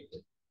पॉजिटिव होगी,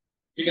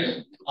 ठीक है।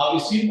 अब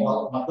इसी और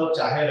मतलब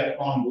चाहे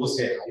इलेक्ट्रॉन लो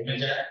से हाई में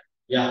जाए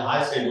या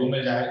हाई से लो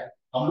में जाए,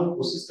 हम लोग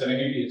कोशिश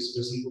करेंगे कि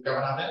एक्सप्रेशन को क्या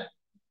बना दें,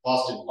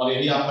 पॉजिटिव। और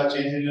यही आपका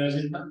चेंज इन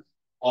एनर्जी था,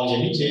 और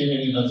यही चेंज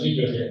इन एनर्जी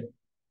जो है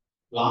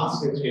प्लांट्स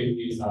के थ्योरी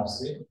के हिसाब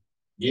से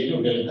ये जो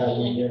डेल्टा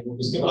ये है वो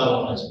किसके बराबर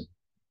होना चाहिए,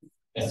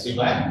 h3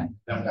 बाय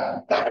लैम्डा,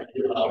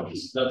 ये बराबर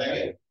किसके कर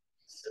देंगे,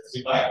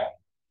 h3 बाय,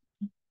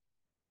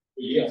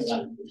 तो ये अपना।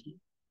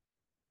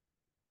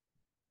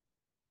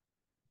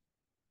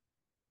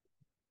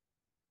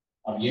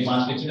 अब ये मान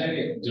के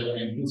चलेंगे जब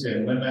n2 से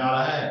n1 में आ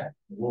रहा है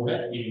वो है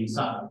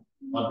इमिशन,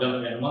 और जब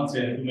n1 से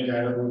n2 में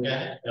जाएगा वो क्या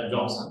है,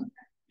 एब्जॉर्प्शन,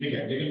 ठीक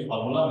है। लेकिन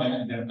फार्मूला मैंने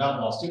डेल्टा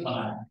पॉजिटिव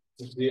बनाया है,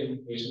 इसलिए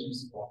इक्वेशन इस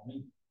फॉर्म में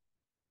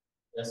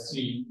h3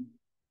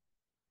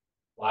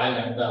 by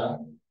lambda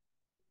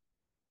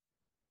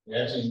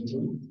h into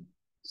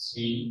c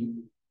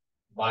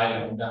by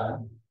lambda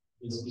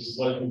is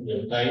equal to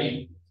delta E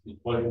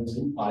equal to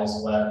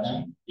 2π² m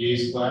a²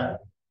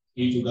 e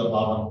to the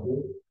power 4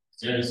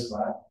 z²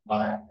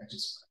 by h²,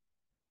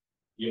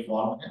 ये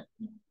फॉर्म है।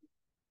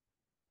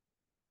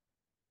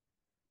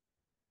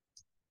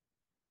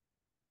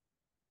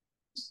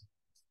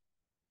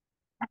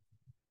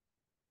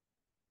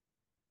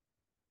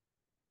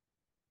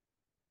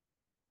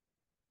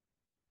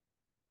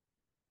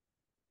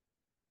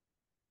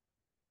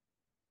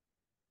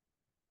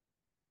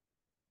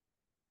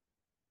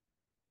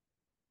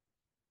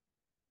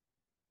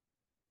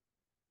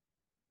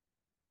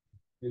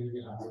 कोई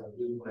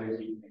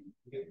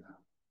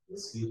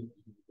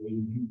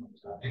नहीं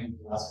चाहते हैं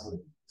क्लास को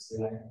इससे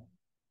आए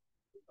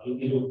कल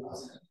के लोग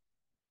क्लास है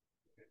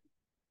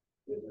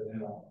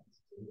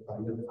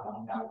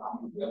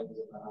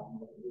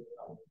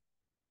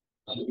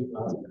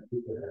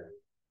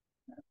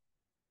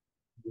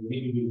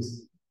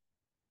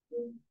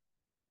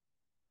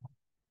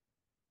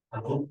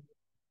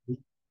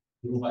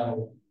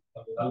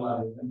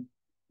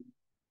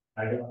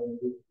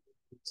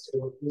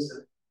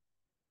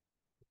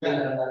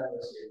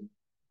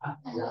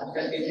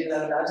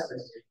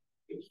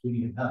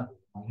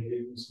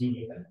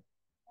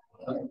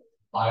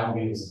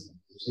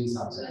उसी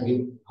हिसाब से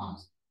हाँ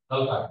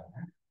कल का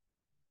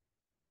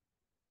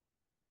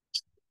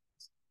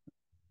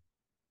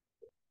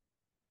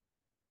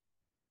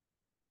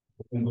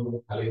इनको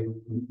खाली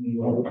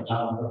इनको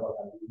पता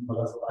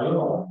मतलब सवाल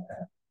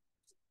होगा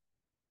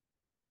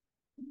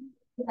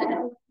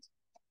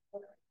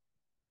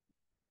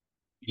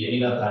यही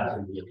रहता है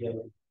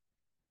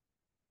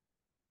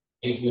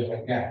एक जो है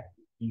क्या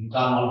इनका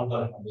मालूम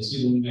कर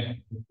इसी रूम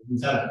में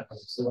इंसान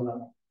सबसे बड़ा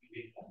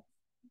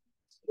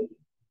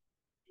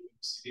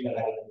सीधी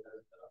लगा के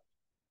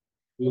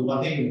तो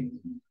बात है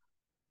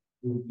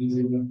तो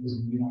इसे में कुछ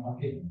भी ना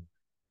पाते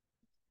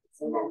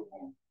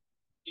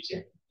ठीक है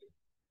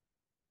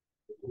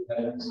तो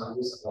पहले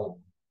समझो सकता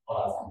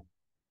और आसान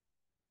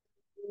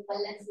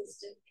वाला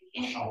सिस्टम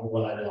है अब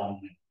वाला जवान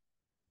में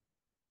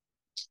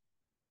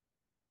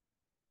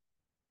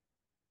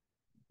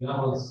क्या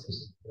हो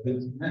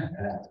सिस्टम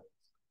है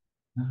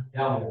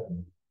क्या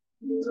हो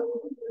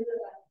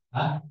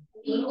हाँ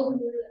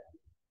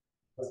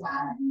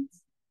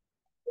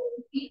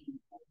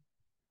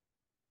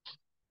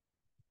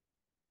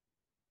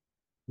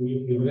ये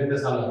फेवरेट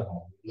साल रहा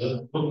है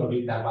तो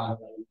कभी क्या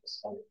बात है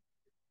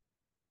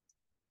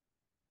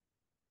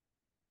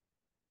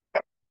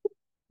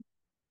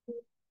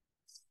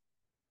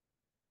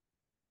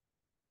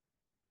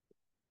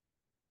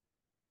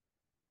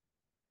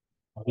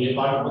अब ये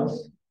पार्ट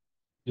बस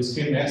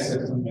इसके नेक्स्ट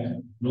सेक्शन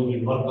में लोग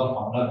रिडबर्ग का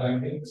फॉर्मूला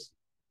करेंगे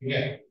ठीक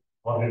है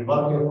और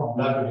रिडबर्ग के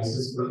फॉर्मूला के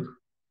बेसिस पर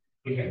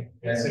ठीक है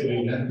कैसे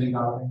वेवलेंथ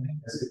निकालते हैं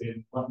कैसे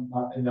वेवलेंथ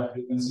निकालते हैं या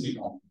फ्रीक्वेंसी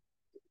निकालते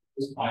हैं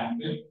उस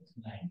पॉइंट पे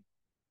नहीं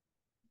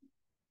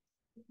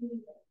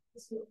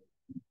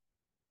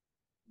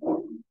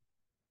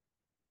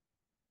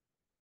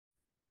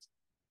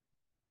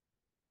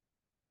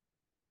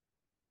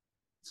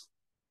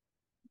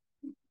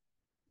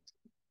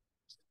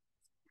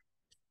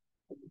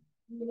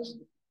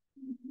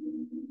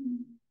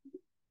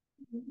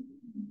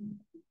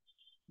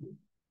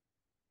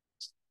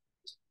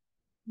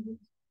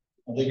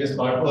देखिए इस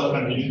पार्ट को अगर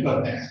कंटिन्यू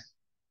करते हैं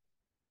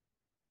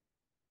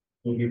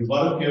तो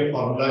रिडबर्ग के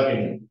फॉर्मूला के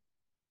लिए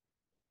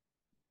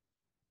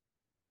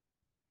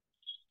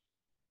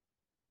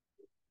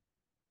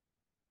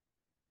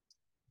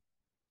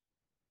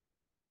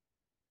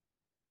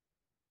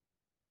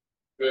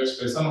जो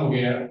एक्सप्रेशन हो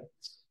गया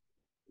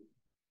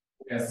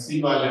S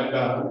C by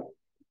lambda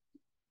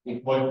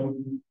equal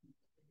to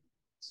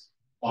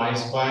pi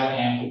square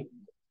M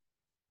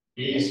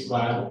A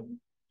square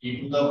e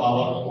to the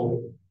power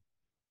 4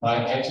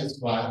 by h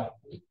square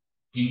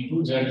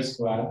into z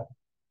square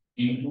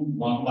into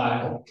 1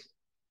 by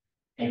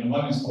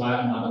n1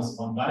 square minus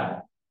 1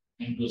 by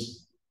n2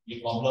 ये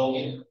formula हो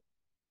गया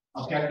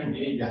अब क्या करेंगे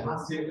यहां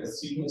से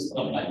सी को इस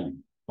तरफ लाइए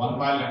 1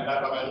 बाय लैम्डा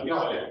का वैल्यू क्या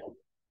हो जाएगा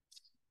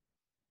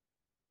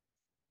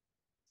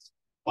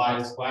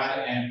pi square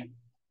N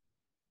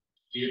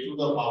A to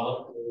the power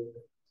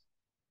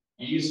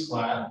e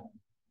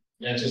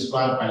square h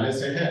square पहले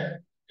से है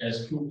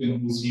h क्यूब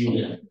इनटू c हो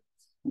जाएगा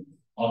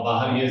और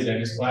बाहर ये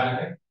z स्क्वायर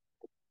है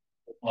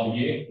और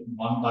ये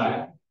 1 bye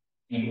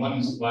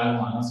n1 square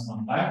minus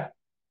 1 bye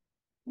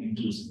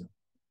n2 square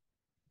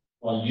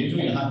और ये जो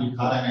यहाँ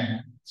दिखा रहे हैं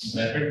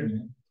ब्रैकेट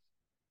में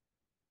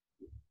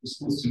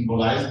इसको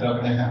सिंबलाइज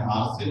करते हैं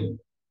आर से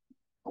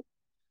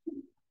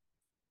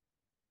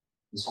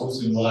इसको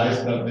सिंबलाइज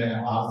करते हैं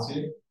आर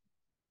से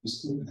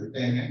इसको कहते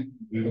हैं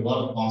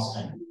रिडबर्ग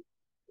कांस्टेंट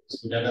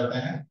इसको क्या कहते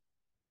हैं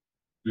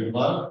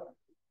रिडबर्ग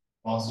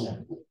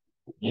कांस्टेंट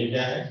ये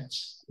क्या है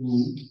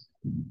 2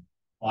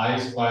 pi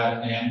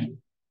square N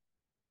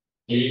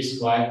A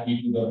square e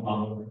to the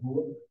power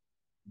 4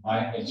 bye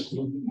h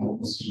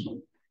cube c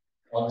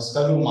और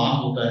इसका जो मान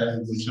होता है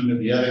क्वेश्चन में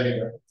दिया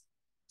रहेगा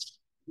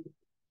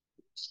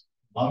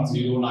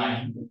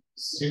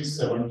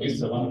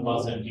 109,677 per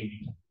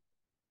सेंटीमीटर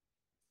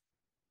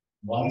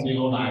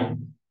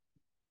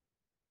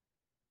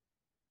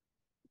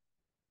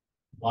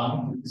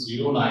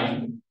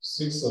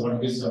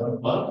 109,677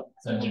 पर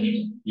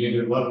सेंटीमीटर ये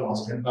रिडबर्ग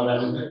कांस्टेंट का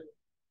वैल्यू है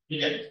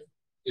ठीक है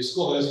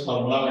इसको अगर इस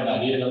फार्मूला में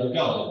डालिएगा तो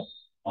क्या होगा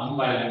 1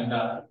 by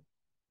lambda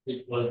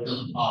equal to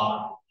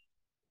are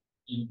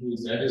into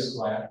Z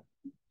square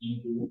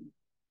into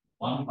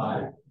 1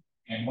 bye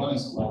n1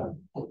 square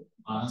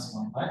minus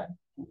 1 bye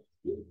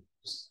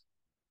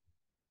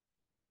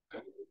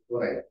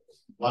right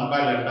 1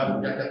 by lambda को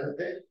क्या कहते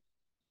थे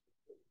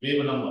वेव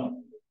नंबर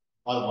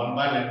और 1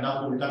 बाय लैम्डा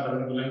को उल्टा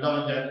करने को लैम्डा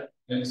बन जाएगा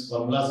इस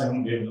फार्मूला से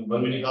हम वेव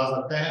नंबर भी निकाल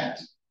सकते हैं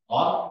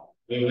और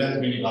वेवलेंथ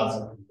भी निकाल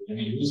सकते हैं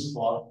यानी use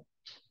for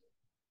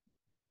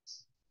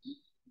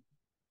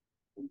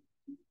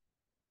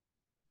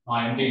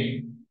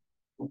finding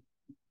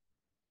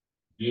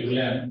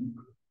wavelength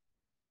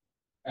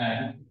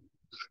and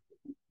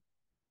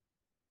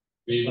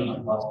wave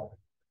number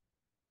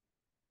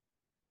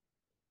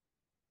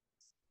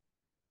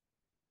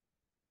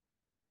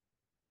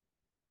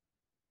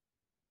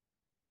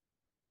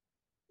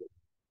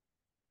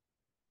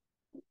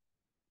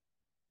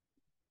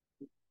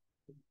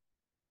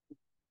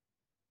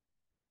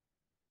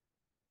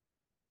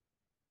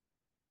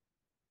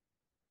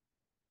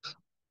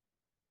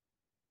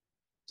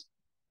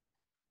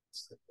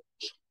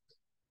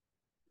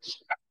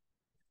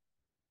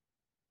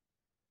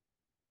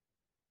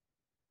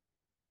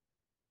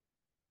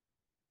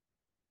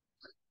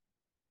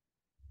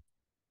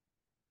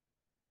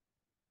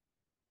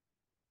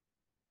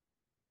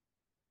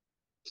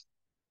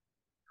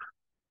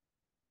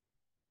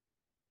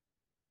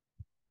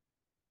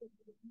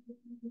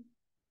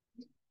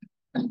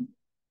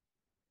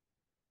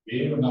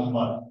wave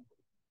number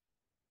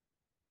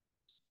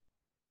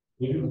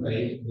ये भी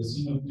बताइए,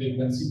 जैसे में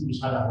फ्रीक्वेंसी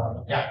पूछा जा रहा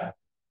था क्या था?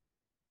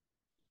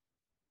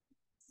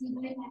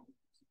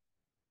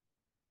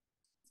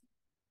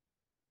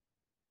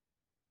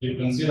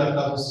 फ्रीक्वेंसी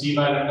रखता तो सी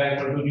by lambda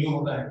equal to new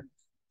होता है।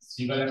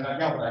 सी बाय लैम्डा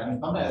क्या होता है,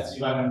 हम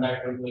सी by lambda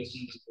equal to H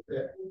होते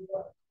हैं।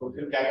 तो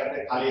फिर क्या करते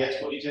हैं, खाली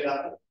एच को नीचे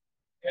लाते हैं,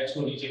 एच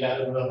को नीचे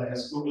लाते हो जाता है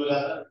एच क्यूब हो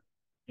जाता है,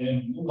 यानी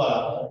न्यू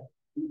बराबर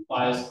 2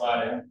 pi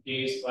square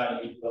k square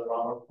e to the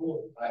power 4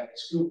 bye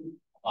h cube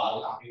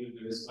और आगे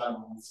जो square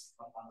minus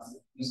square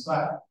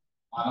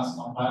minus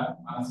 1 bye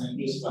minus n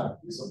square,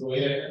 ये सब वही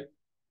रहेगा।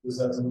 तो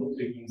सर हम लोग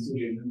फ्रीक्वेंसी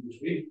रिलेटेड कुछ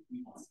भी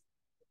नहीं पा सकते।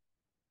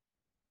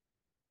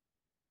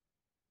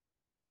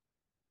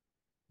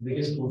 देखिए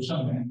इस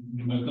क्वेश्चन में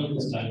न्यूमेरिकल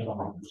स्टाइल का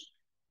मामला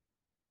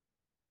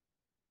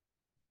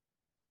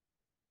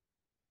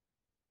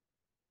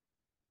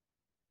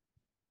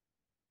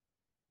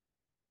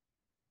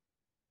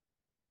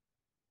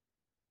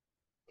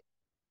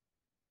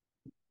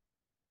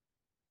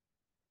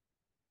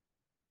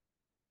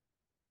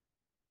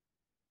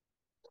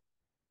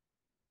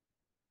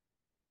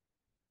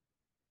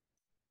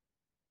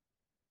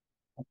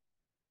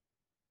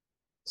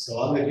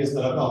सवाल देखिए इस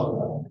तरह का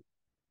होगा।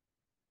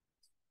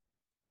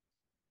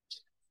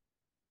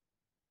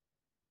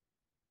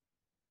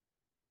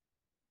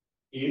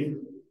 If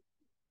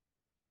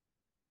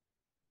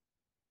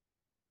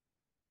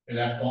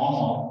electron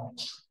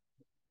of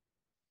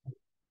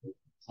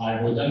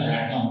hydrogen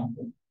atom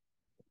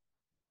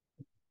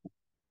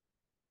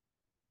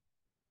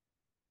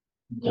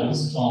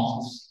jumps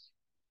from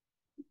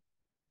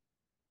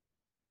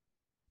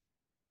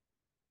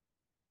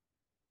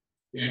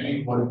n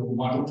equal to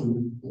 1 to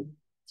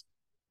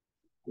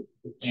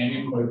n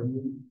equal to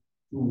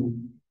 2,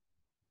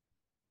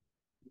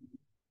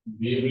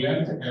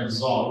 wavelength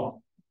absorbed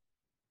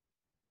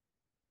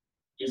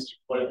is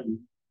equal to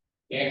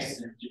x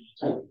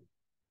centimeter.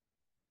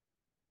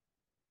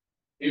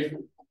 If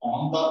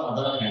on the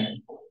other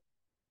hand,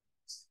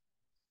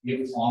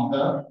 if on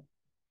the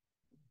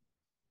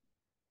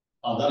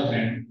other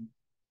hand,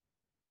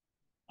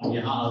 अब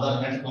यहाँ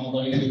other hand का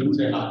मतलब ये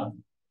दूसरे हाथ,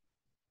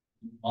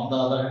 on the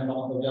other hand का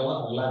मतलब क्या हुआ,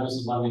 अगला जो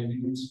सवाल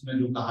लिखेंगे उसमें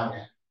जो कहा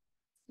गया है,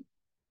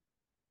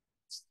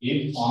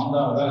 if on the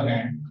other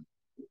hand,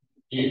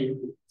 if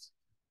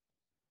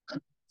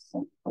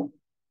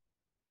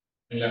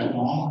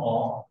electron of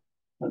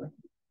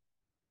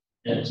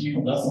He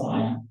plus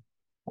ion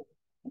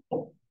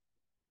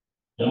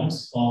jumps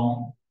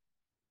from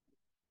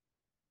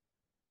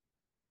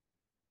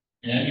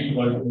n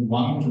equal to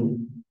 1 to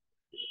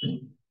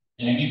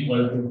n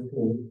equal to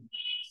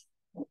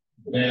 4,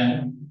 then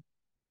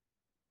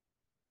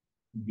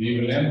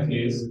wavelength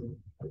is,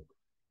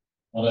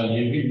 और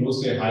ये भी लो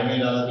से हाई में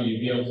ज्यादा तो ये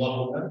भी अब्सॉर्ब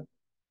होता है,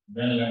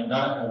 then lambda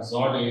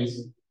absorbed is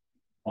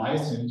 5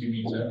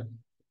 centimetre.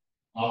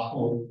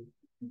 आपको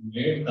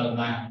लेट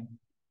करना है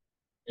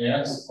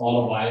x और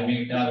y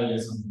में क्या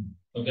रिलेशन है,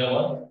 तो क्या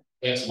हुआ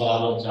x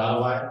बराबर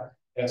 4y,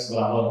 x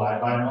बराबर y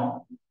बाय 9,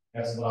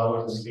 x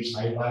बराबर 25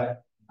 बाय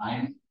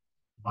 9,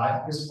 y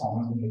इस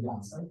फॉर्म में मेरा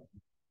आंसर।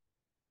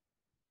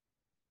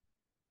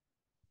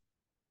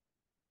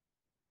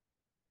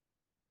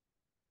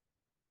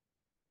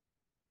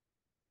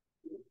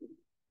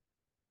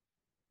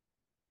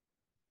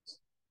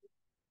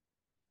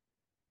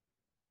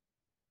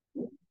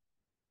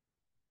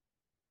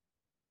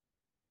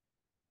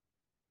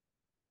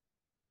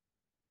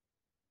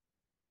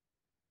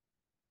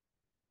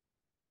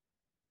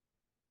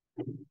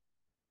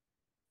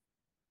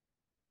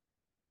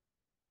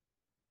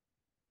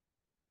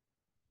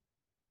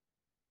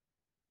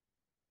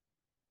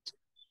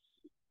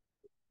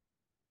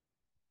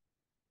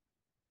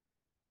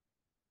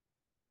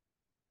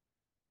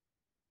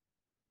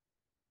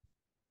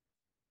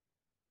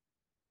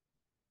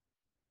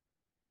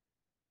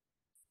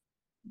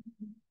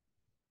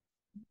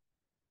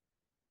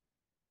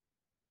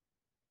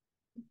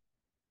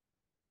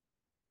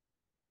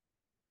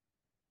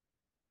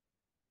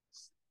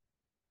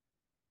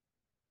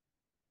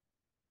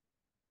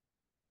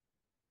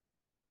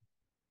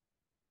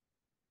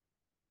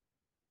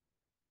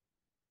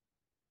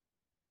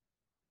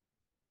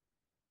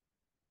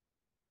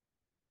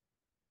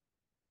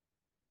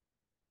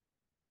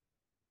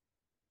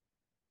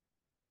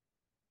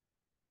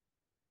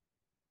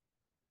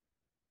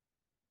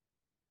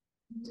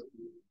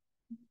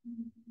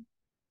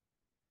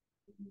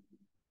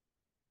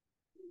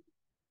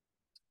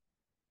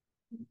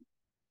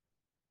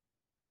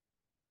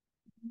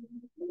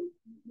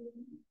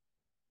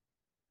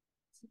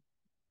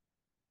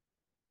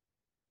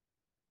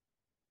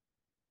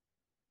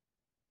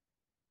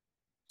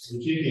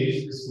 सोचिए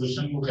इस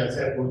क्वेश्चन को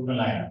कैसे अप्रोच में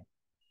लाएं।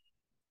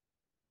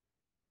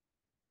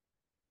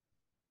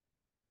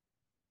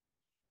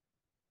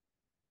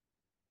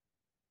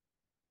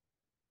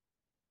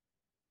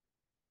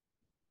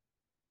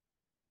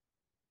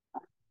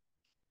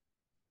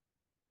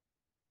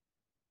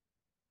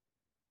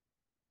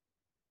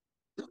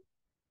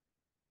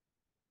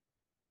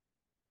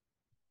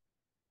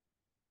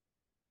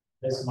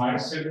 इस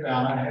माइंडसेट पे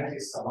आना है कि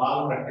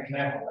सवाल रटने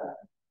में होता है,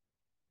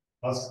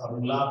 बस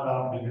फॉर्मूला का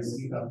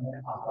एप्लीकेशन करने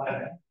आता है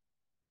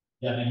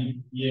या नहीं,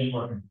 ये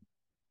इम्पोर्टेंट है।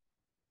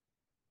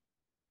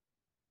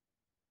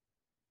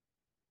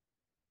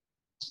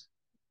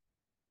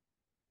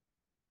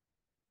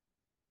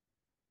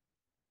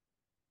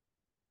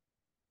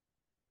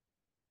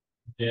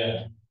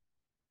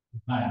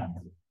 इतना है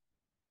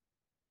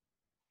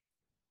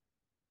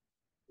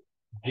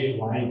ये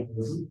वाई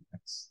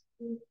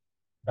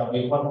जब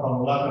एक बार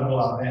फॉर्मूला कर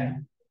आते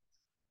हैं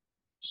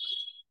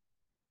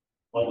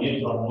और ये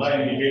फॉर्मूला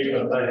इंडिकेट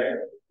करता है,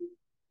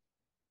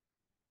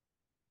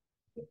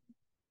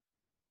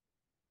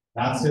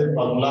 ध्यान से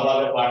फॉर्मूला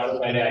वाले पार्ट से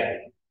पहले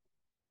आएंगे।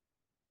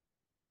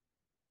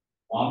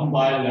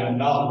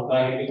 1/λ होता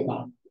है कितना,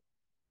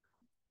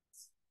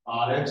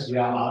 आर एच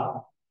या आर,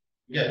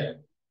 ठीक है,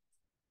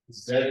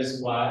 Z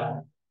square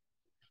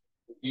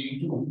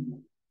into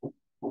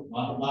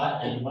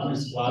 1/n1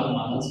 square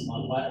minus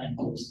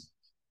 1/n2।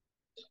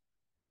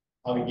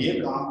 अब ये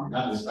काम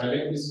ध्यान से पहले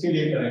इसके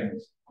लिए करेंगे,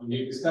 और ये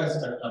किसका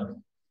स्पेक्ट्रम है,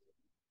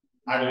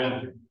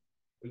 हाइड्रोजन।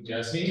 तो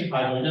जैसे ही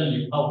हाइड्रोजन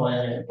लिखा हुआ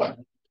है,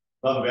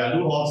 the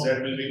value of Z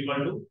will be equal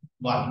to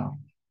 1।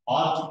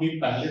 और चूंकि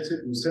पहले से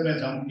दूसरे में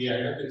जंप किया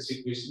है तो इस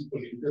इक्वेशन को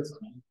लिखते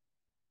समय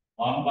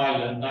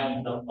 1/λ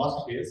in the first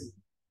case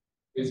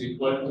is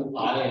equal to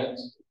R H,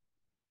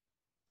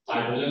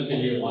 hydrogen के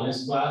लिए 1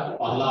 स्क्वायर,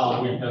 पहला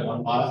ऑर्बिट है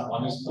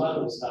 1/1 स्क्वायर,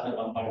 दूसरा है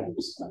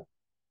 1/2 स्क्वायर,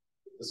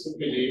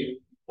 इसके लिए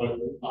equal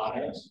to R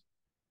H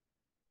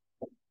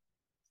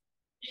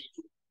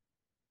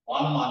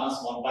 1 minus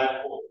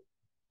 1/4,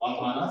 1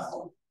 minus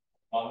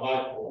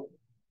 1/4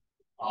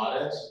 R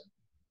H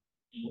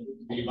into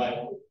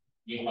 3/4,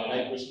 ये वाला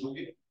इक्वेशन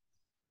होगी।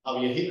 अब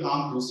यही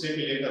काम दूसरे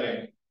के लिए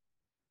करेंगे।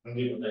 हाँ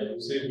जी बताइए,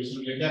 दूसरे इक्वेशन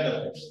के लिए क्या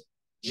करते हैं,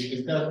 ये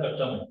किसका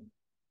स्पेक्ट्रम है,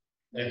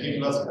 एच ई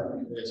प्लस का।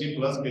 एच ई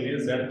प्लस के लिए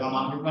जेड का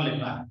मान कितना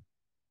लिखना है,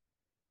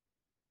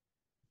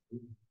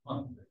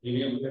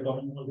 ये मुझे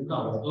टॉपिक में कितना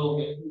होगा, तो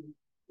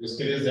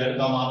इसके लिए जेड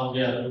का मान हो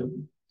गया, तो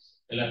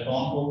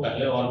इलेक्ट्रॉन को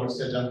पहले ऑर्बिट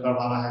से जंप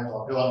करवाना है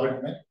चौथे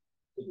ऑर्बिट में,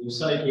 तो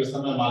दूसरा इक्वेशन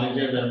में मान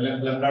लीजिए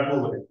वेवलेंथ लैम्डा 2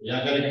 हो,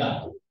 यहाँ क्या लिखना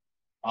है,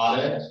 आर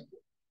एच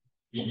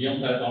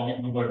मीडियम का एटॉमिक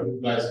नंबर 2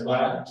 का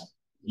स्क्वायर,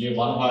 ये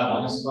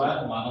 1/1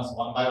 स्क्वायर माइनस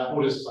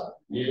 1/4 स्क्वायर,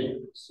 ये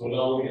 16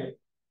 हो गया।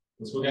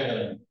 उसको क्या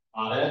करेंगे,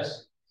 आर एच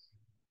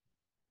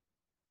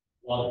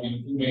और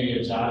इंटू में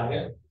ये 4 है,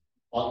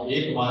 और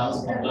 1 माइनस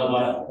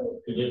 15/,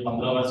 तो ये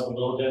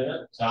 15/16 हो जाएगा,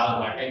 4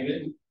 काटेंगे,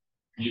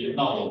 ये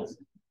कितना हो जाएगा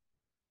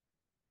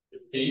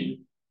 15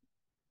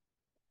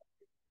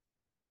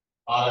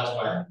 R H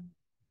bye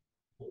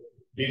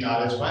 15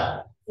 R H bye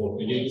 4,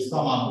 तो ये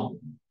किसका मान होगा,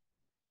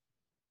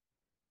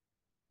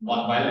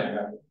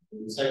 1/λ।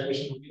 दूसरा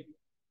इक्वेशन होगी।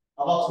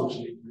 अब आप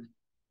सोचिए,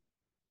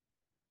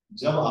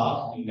 जब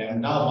आप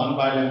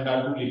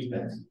λ1/λ2 लिखते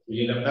हैं तो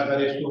ये लैम्डा का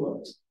रेशियो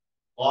होगा,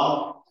 और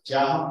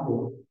क्या हमको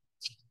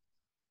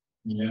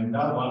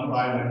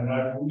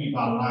λ1/λ2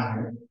 निकालना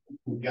है,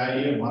 तो क्या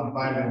ये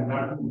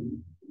 1/λ2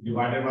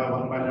 डिवाइडेड बाय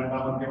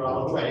 1/λ1 के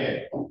बराबर होगा, ये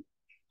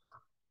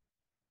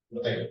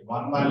बताइए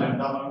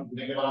 1/λ1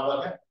 कितने के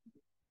बराबर है,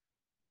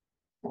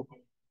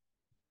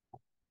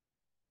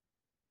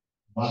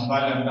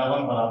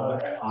 1/λ1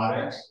 बराबर है आर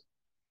एच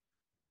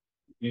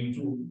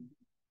इंटू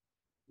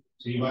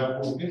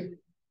 3/4 के,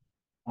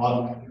 और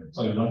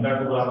सॉरी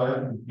λ2 बराबर है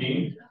 15,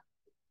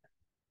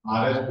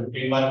 आर एच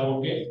 15/4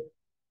 के,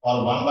 और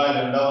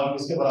 1/λ1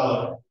 किसके बराबर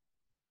है,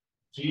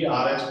 3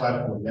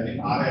 RH/4, यानी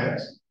आर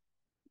एच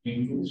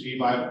इंटू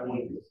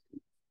 3/4 के।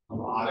 अब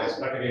आर एच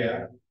कट गया,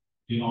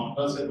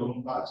 डिनोमिनेटर से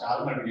दोनों का 4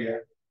 कट गया,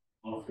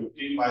 और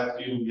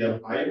 15/3 हो गया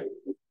 5,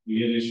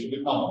 ये रेशियो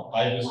कितना हो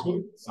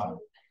 5:7।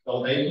 तो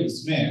बताइए कि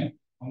इसमें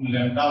हम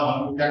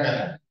λ1 को क्या कह रहे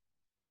हैं,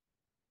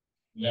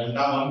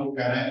 λ1 को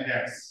कह रहे हैं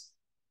x,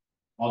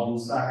 और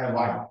दूसरा है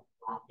y,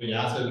 तो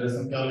यहाँ से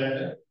रिलेशन क्या हो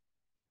जाएगा,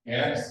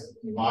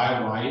 x/y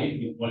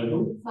equal to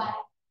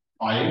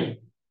 5,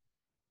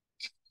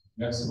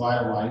 x/y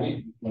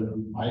equal to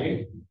 5,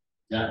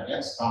 या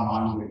x का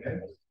मान जो है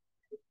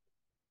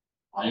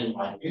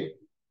 5 के,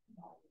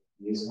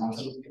 ये इसका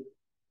आंसर हो गया।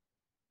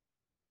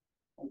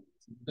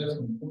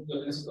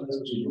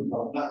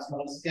 फॉर्मूला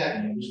समझ क्या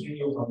है, उसमें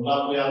जो फॉर्मूला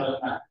आपको याद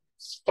रखना है।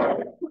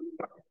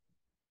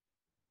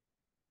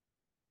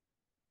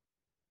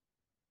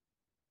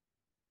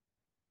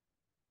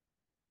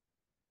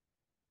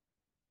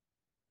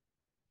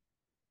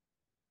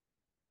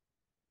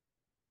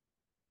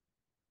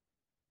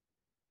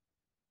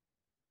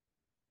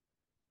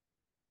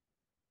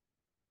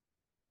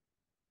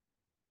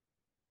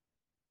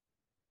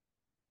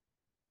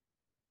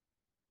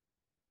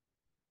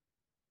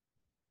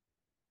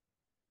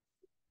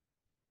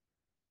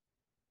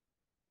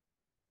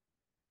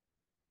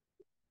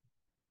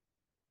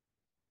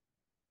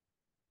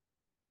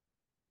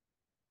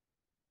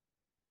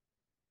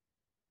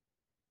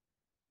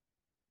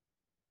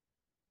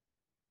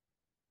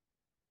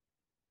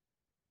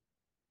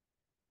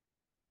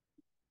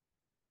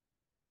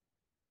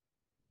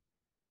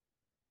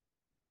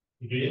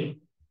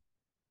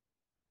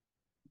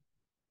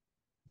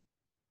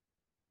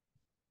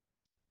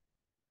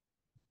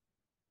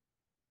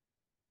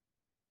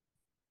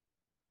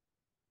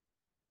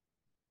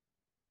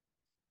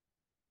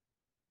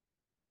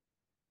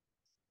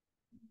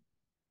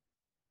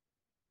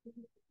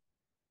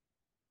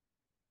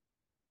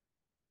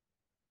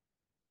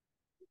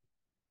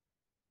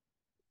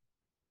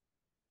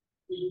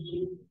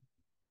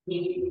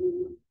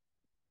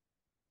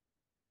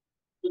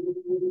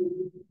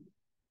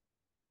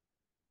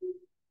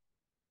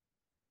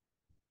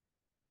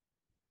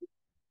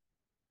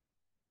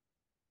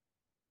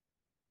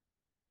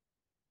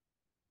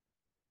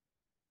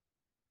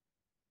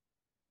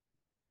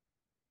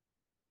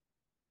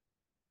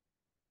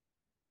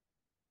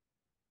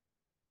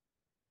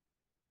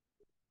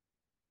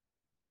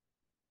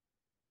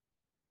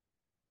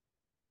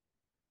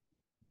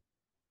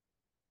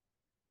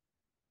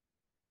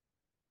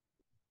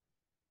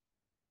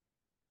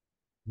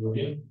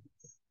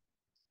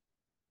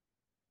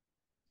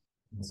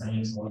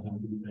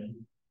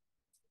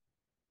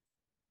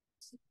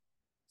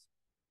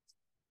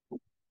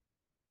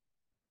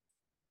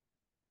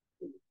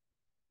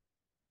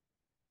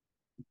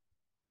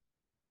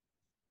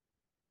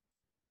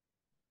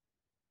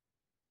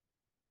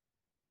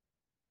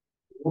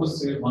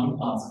 से one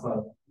transfer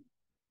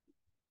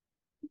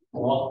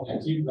of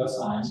He plus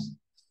I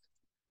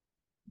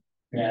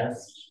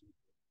as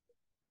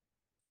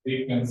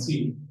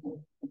frequency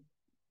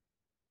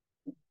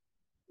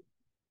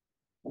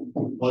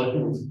equal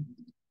to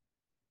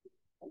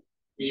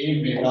A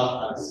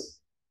megahertz।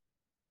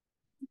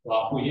 तो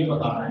आपको ये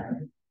बताना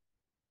है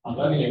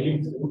अगर यही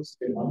फोर्स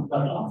से वन का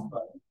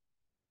ट्रांसफर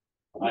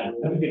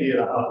आयतन के लिए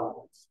रहा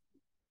हो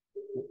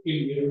उसके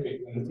लिए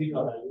फ्रीक्वेंसी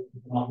का वैल्यू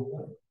कितना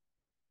होगा।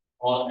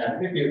 और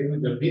ऐसे केस में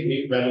जब भी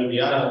एक वैल्यू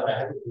दिया रहता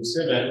है तो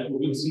दूसरे वैल्यू को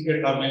भी उसी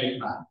के टर्म में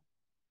लिखना है।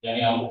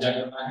 यानी आपको क्या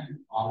करना है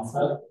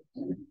आंसर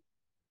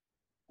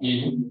इन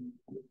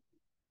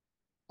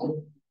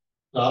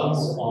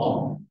टर्म्स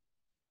ऑफ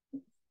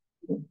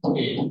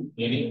ए,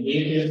 यानी ए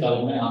के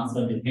टर्म में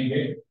आंसर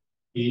लिखेंगे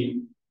कि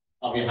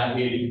अब यहाँ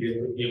ए लिख दे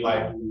तो ए बाय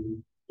 2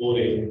 4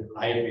 ए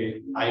आई पे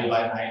आई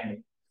बाय 9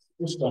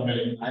 उस टर्म में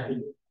लिखना है।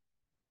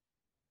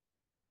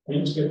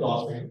 इंच के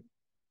तौर पे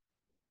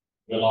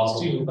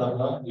वेलोसिटी होता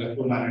था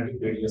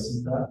इलेक्ट्रोमैग्नेटिक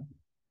रेडिएशन का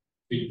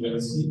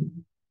frequency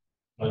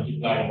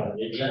multiply by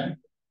wavelength,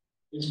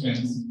 which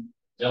means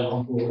जब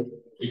हमको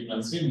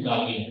फ्रीक्वेंसी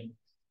निकालनी है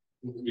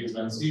तो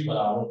फ्रीक्वेंसी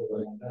बराबर हो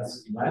जाएगा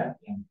सी बाय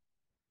एम।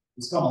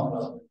 इसका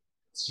मतलब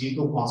सी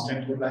तो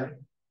कांस्टेंट होता है,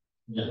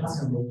 यहाँ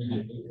से हम लोग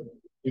लिखेंगे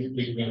if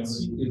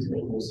frequency is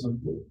proportional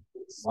to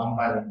 1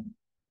 by lambda,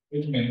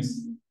 which means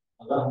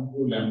अगर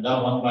हमको lambda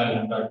 1 by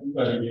lambda 2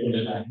 का रेशियो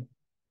लेना है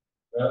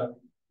तो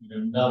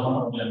lambda 1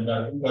 और lambda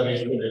 2 का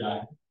रेशियो लेना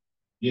है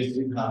ये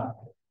सीधा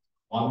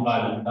 1 by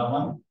lambda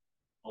 1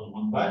 और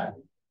 1 by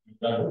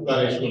lambda 2 का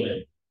रेशियो लें।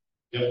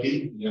 जबकि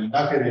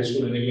lambda के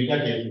रेशियो लेने के लिए क्या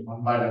किया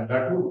 1 by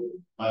lambda 2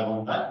 by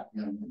 1 by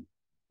lambda,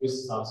 इस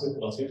हिसाब से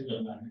प्रोसीड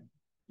करना है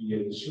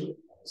ये रेशियो।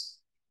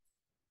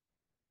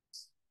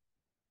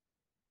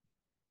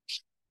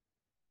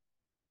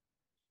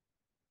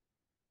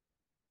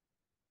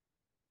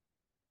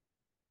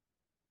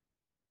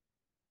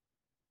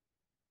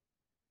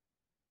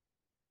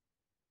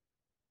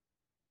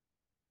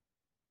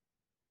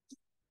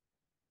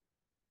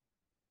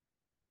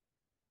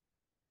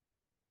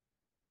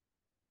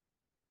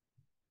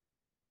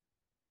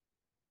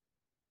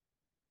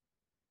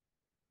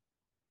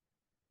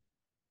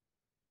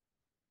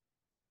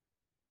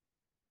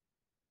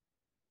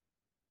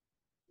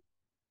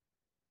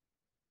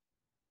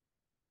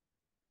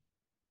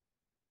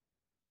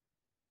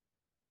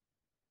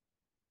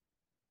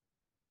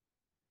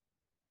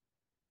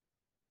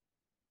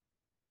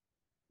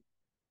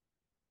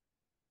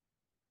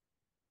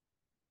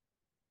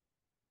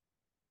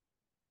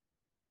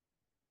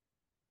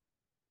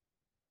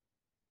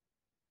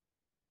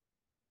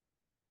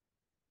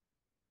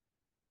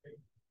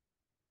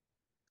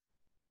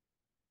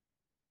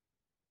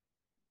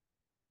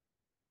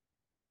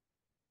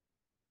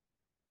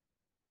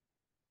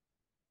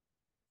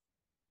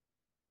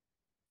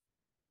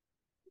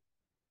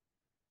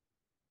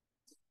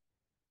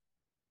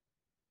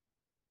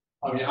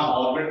 अब यहाँ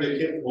ऑर्बिट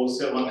देखिए 4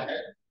 से 1 है,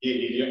 ये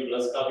हीलियम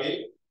प्लस का भी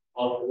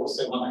और 4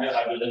 से 1 है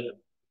हाइड्रोजन।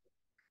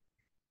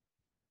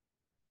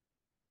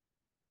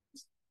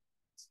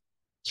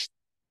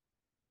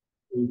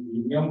 तो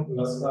हीलियम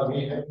प्लस का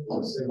भी है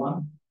 4 से 1,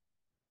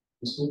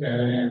 इसको कह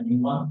रहे हैं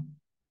न्यूमन,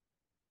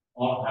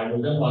 और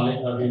हाइड्रोजन वाले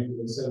का भी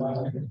 4 से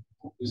 1 है,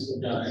 इसको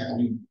कह रहे हैं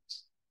न्यूमन।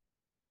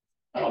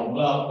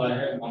 फॉर्मूला आपका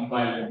है 1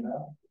 by lambda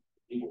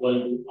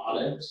equal to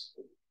RH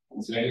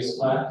Z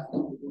square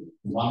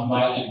 1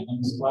 bye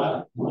M square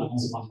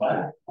minus 1 bye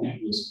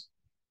M square.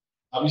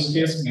 अब इस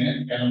केस में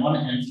L1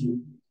 L2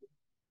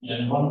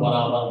 L1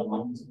 बराबर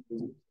 1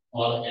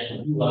 और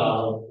L2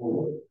 बराबर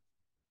 4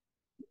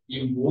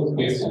 इन बोथ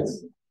केसेस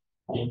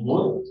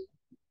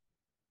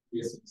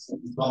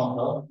इसका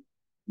मतलब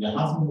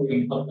यहाँ से हम लोग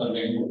इनपुट कर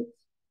लेंगे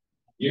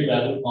ये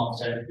वैल्यू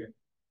कांस्टेंट है,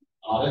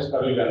 आरएच का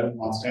भी वैल्यू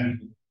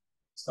कांस्टेंट है,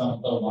 इसका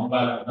मतलब 1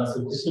 बाय लैम्डा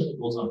से किससे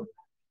प्रोपोर्शनल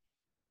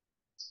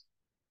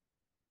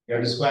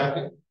जेड स्क्वायर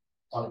के।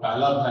 और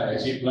पहला था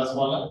He प्लस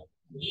वाला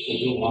तो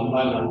जो 1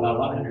 बाय लैम्डा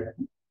 1 है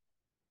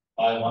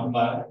बाय 1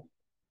 बाय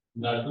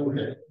लैम्डा 2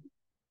 है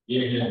ये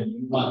है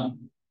वन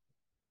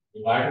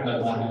डिवाइड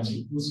करना है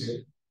न्यू से,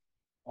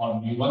 और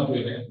न्यू वन जो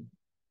है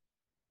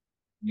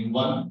न्यू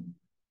वन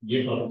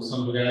ये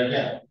प्रोपोर्शन हो जाएगा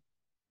क्या,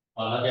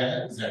 वाला क्या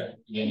है z,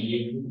 यानी ये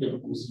टू के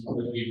प्रोपोर्शन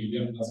को ये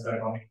मीडियम प्लस का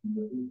एटॉमिक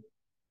नंबर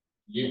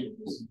ये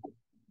प्रोपोर्शन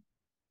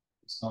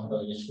इसका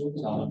मतलब ये शो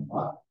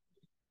 4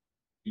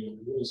 ये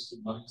टू इसको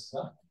वन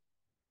इसका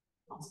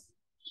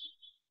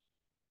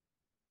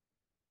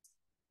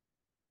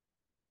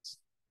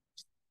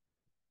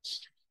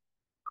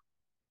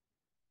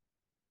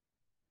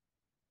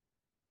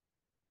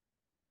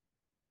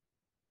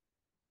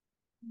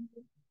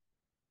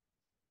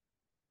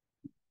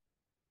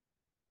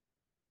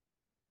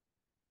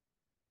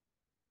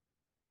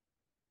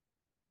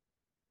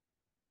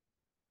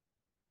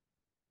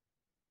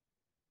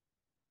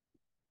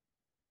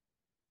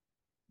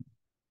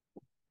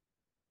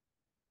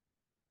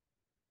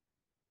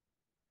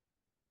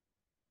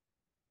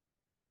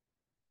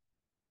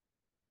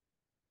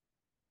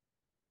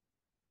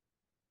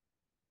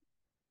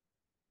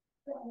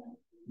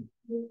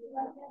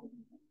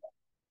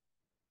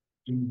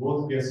इन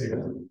बोथ केसेस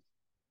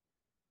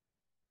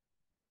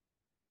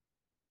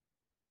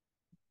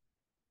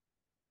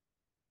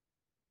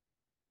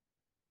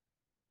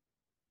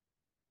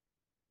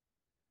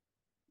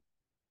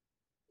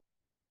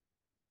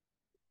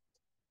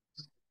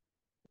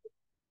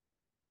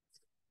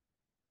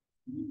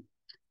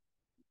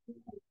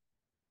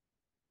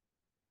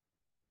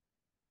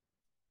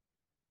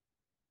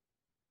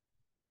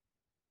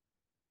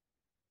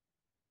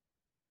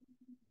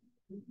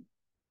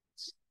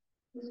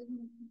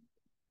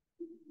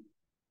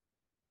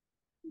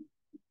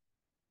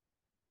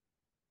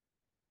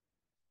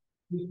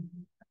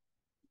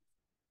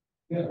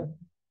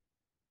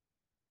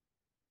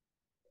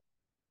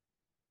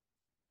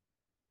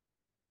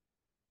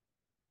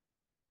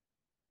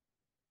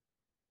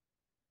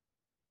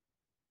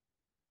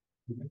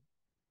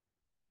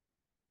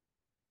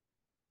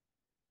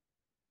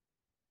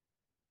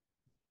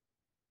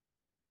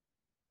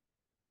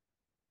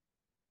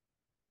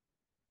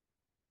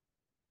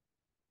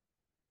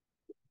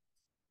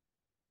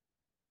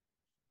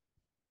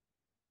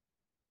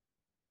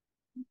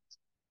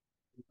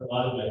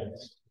सवाल है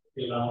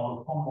इसके अलावा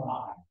कौन बना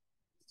है,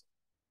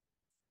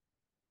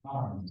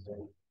 हाँ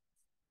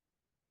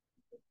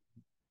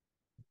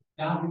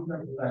क्या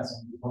दिक्कत होता है,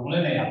 फॉर्मूले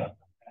नहीं आता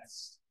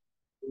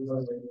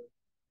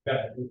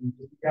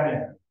क्या है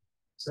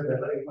इससे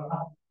बेहतर एक बना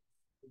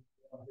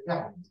क्या,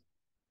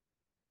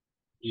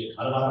 ये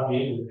हर बार ये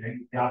होता है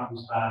कि क्या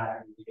पूछ रहा है,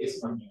 ये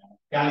समझ में आया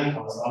क्या लिखा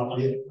हुआ सवाल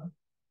पढ़िए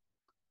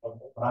और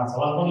पुराना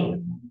सवाल पढ़िए।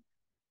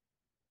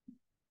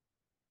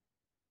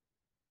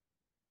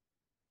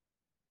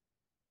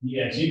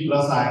 ये He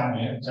प्लस आयन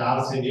में 4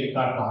 से 1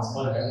 का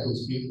ट्रांसफर है तो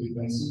उसकी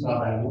फ्रीक्वेंसी का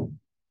वैल्यू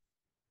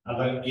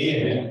अगर ए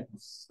है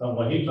तो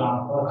वही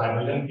ट्रांसफर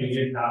हाइड्रोजन के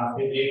लिए 4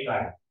 से 1 का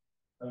है,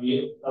 तो ये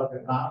तब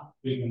कितना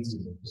फ्रीक्वेंसी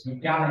है, उसमें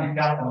क्या नहीं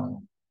क्या समझना,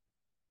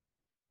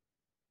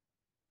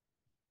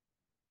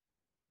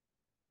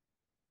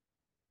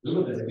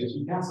 जरूर है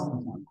इसमें क्या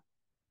समझना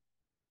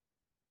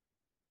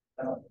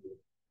है,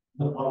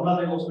 तो फॉर्मूला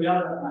देखो उसको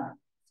याद रखना है,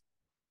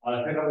 और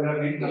ऐसे का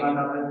अगर नहीं करना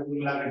चाहता है तो कुल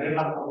मिला के 1.5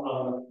 लाख फॉर्मूला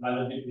होगा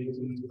बायोलॉजी फिजिक्स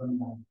में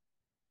समझना है,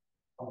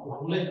 अब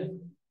फॉर्मूले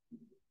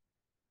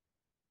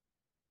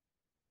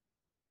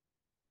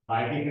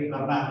राइटिंग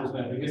करना है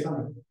उसमें एप्लीकेशन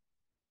है,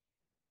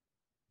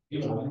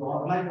 ये हमें तो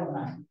अप्लाई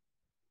करना है।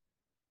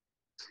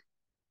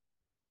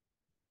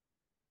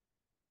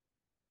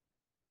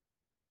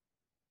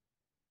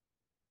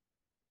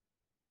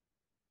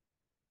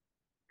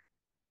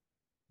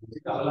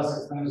 इसका अगला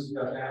सेक्शन इसको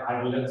कहते हैं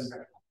हाइड्रोजन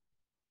स्पेक्ट्रम,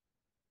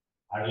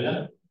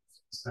 हाइड्रोजन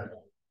स्पेक्ट्रम,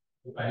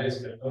 तो पहले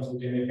स्पेक्ट्रम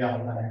सूची में क्या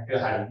होता है, फिर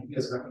हाइड्रोजन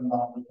के स्पेक्ट्रम का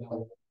मतलब क्या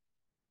होता है,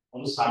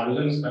 और उस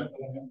हाइड्रोजन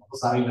स्पेक्ट्रम में बहुत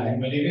सारी लाइन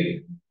मिली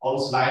गई और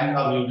उस लाइन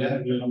का वेवलेंथ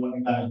वेव नंबर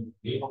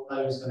निकालेंगे, ये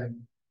फॉर्मूला यूज करेंगे।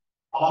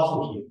 अब आप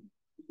सोचिए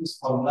इस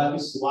फॉर्मूला की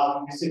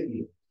शुरुआत किससे की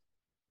है,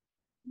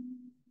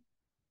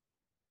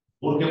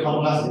 बोर के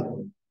फॉर्मूला से।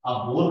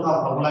 अब बोर का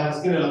फॉर्मूला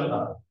किसके लिए लगता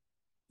है,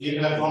 एक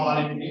इलेक्ट्रॉन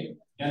वाले के लिए,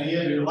 यानी ये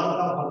विल्बर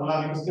का फॉर्मूला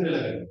भी किसके लिए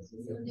लगेगा,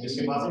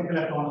 जिसके पास एक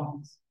इलेक्ट्रॉन है,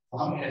 तो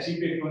हम He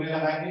पे क्यों नहीं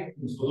लगाएंगे,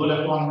 उसको 2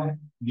 इलेक्ट्रॉन है,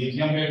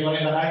 लिथियम पे क्यों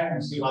नहीं लगाएंगे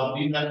उसके बाद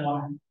 3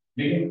 इलेक्ट्रॉन है,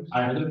 लेकिन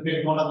हाइड्रोजन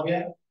पे क्यों लग गया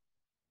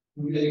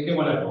क्योंकि एक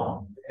केवल इलेक्ट्रॉन,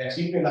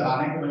 He पे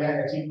लगाने के बजाय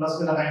He प्लस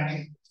पे लगाएंगे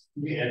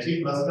क्योंकि He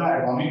प्लस का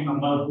एटॉमिक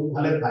नंबर 2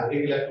 भले था,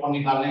 एक इलेक्ट्रॉन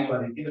निकालने के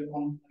बाद एक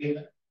इलेक्ट्रॉन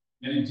निकलेगा,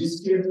 यानी जिस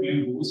केस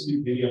में बोस की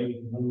थ्योरी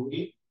एप्लीकेबल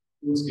होगी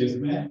उस केस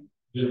में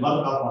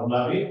विल्बर का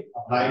फॉर्मूला भी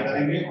अप्लाई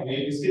करेंगे, और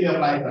ये किसके लिए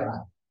अप्लाई करना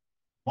है,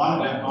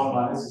 1 इलेक्ट्रॉन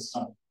वाले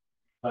सिस्टम,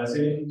 वैसे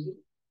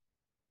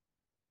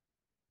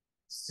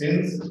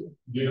since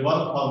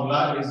Rydberg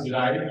formula is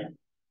derived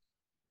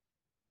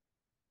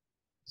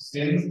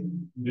since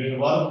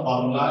Rydberg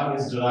formula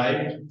is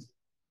derived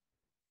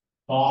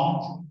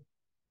from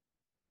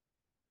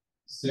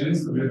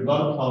since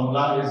Rydberg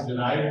formula is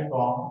derived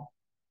from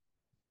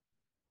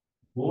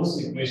Bohr's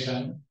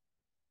equation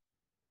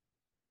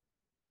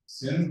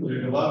since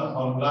Rydberg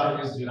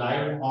formula is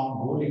derived from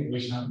Bohr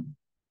equation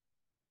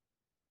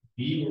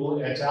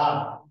BOHR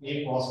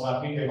एक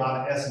apostrophe के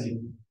बाद S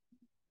लिखें,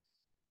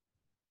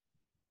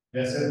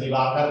 जैसे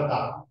दिवाकर का,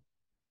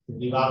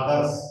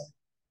 दिवाकर,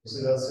 उसी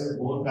तरह से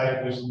बोल का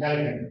इक्वेशन क्या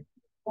लिखेंगे।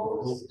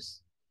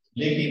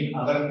 लेकिन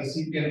अगर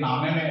किसी के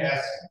नामे में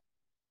एस है,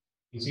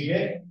 किसी के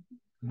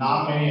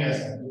नाम में ही एस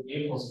है, तो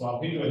एक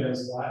apostrophe जो है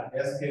उसका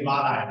एस के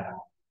बाद आएगा।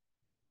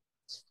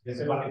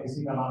 जैसे बाकी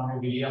किसी का नाम है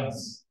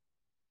विलियम्स,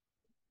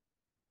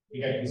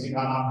 ठीक है, किसी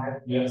का नाम है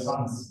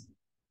पियर्सन्स,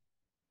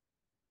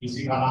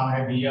 किसी का नाम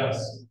है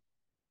बियर्स,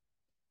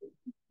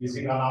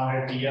 किसी का नाम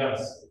है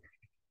टीयर्स।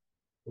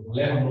 तो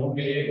भले हम लोगों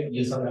के लिए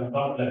ये सब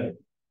अल्फाबेट लगे,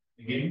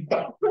 लेकिन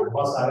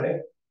बहुत सारे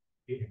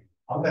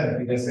होते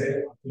हैं, जैसे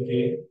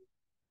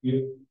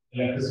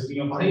इलेक्ट्रिसिटी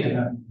में पढ़ी है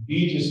ना,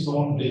 बीच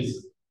स्टोन ब्रिज।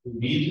 तो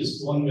बीच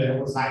स्टोन जो है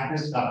वो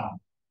साइंटिस्ट का नाम,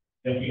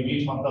 जबकि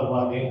बीच मतलब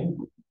हुआ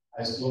गेहूं,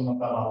 स्टोन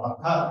मतलब हुआ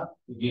पत्थर,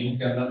 तो गेहूं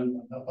के अंदर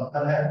अंदर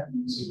पत्थर है,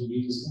 उसी को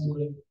बीच स्टोन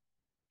बोले।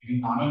 लेकिन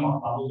नामे में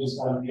आप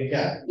इसका ये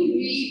क्या है,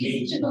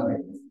 बीच है।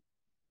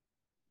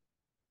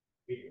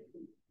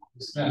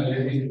 इसमें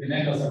अंग्रेजी हिंदी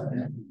नहीं कर सकते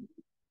हैं,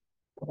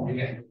 ठीक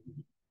है।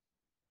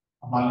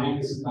 मान लीजिए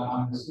किसी का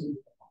नाम है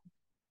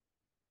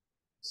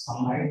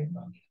सनलाइट,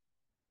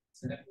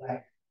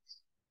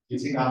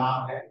 किसी का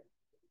नाम है,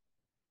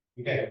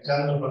 ठीक है,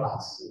 चंद्र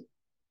प्रकाश,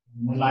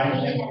 मूनलाइट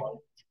है,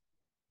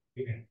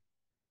 ठीक है।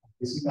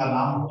 किसी का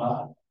नाम होगा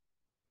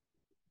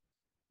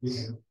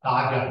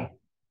काजल,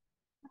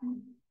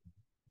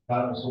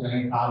 उसको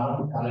कहेंगे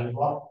कार्बन, काले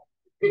हुआ।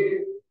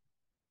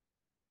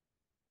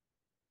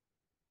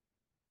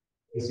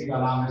 किसी का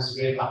नाम है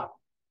श्वेता,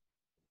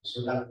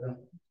 श्वेता,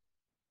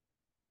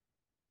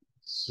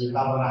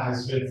 श्वेता बना है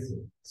श्वेत से,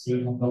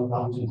 श्वेत मतलब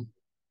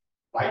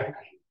व्हाइट।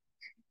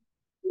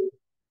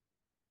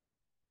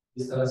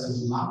 इस तरह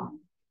से नाम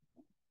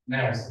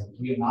नहीं हो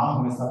सकते, ये नाम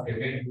हमेशा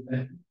पेटेंट होते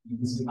हैं।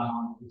 किसी का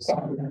नाम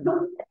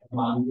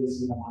मान लीजिए,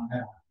 किसी का नाम है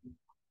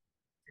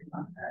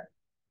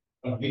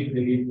प्रदीप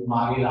देवी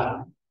कुमारी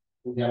रानी,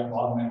 तो क्या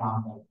और मैं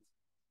नाम कर,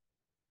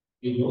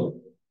 ये जो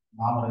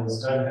नाम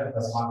रजिस्टर्ड है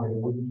 10वां के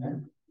रूप में,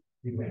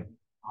 ठीक है,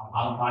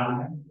 आधार कार्ड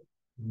में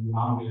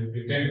नाम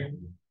रिपीटेड,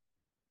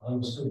 और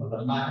उसको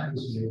बदलना है,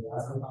 उसके लिए क्या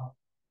करना,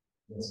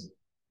 जैसे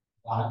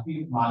भारतीय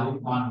मालिक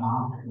का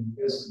नाम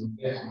उनके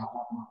सुनते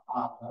हमारा माथा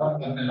गर्म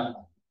करने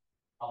लगा।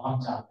 अब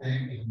हम चाहते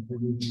हैं कि हमको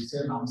भी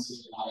दूसरे नाम से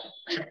बुलाए,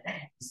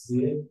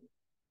 इसलिए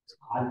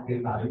आज के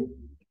तारीख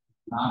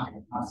नाम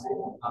यहाँ से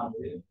हटा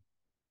दे,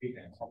 ठीक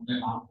है, अपने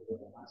नाम को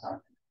बदलना चाहते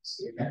हैं,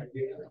 इसलिए क्या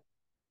कीजिएगा,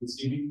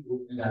 किसी भी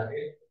ग्रुप में जाके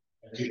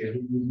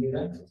एफिडेविट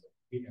लीजिएगा,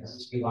 ठीक है,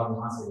 उसके बाद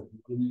वहां से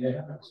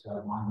मिलेगा,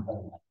 उसका मान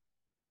करना।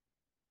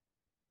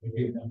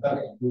 लेकिन जब तक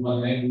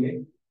अप्रूवल नहीं मिले,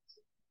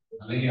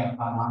 भले ही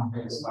आपका नाम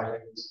है एक्सपायर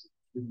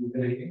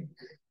रहिए,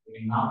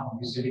 लेकिन नाम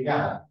ऑफिशियली क्या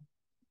है,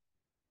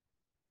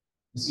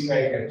 इसी का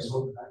एक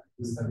एपिसोड था,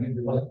 इस तरह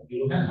जो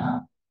है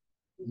ना,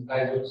 उनका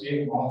जो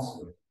चेक बाउंस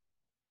हुए,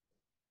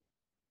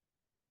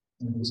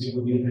 किसी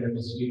को भी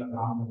इलेक्ट्रिसिटी का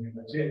काम करने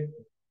का चेक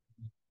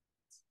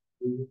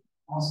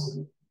बाउंस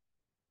हुए।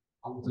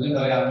 अब उतने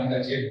बड़े आदमी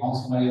का चेक बाउंस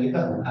होना ये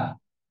दिक्कत है ना,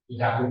 कि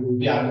जाके कोई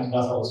भी आदमी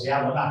थोड़ा सा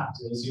होशियार बना,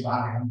 तो इसी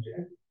बहाने हम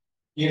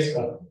केस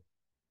कर,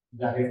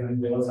 जाके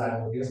प्रिंसिपल साहब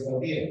को केस कर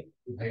दिए,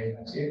 तो भाई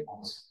इनका चेक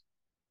बाउंस।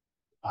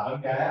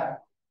 कारण क्या है,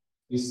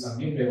 इस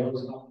सभी लेवल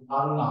उसका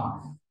नाम है,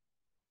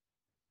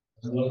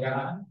 क्या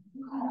नाम है,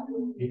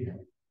 ठीक है,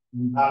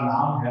 उनका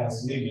नाम है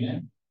असली में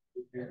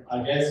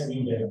अजय सिंह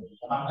देव,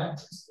 नाम है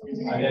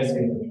अजय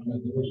सिंह,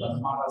 जो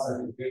दसवां का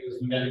सर्टिफिकेट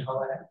उसमें क्या लिखा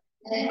हुआ है,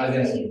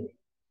 अजय सिंह।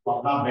 तो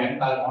अपना बैंक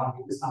का अकाउंट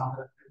किस नाम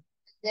पर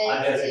रखते हैं,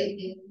 अजय सिंह।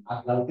 आप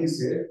गलती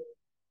से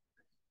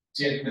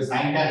चेक पे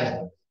साइन क्या करते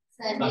हैं,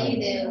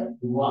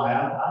 तो वो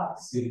आया था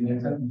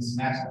सिग्नेचर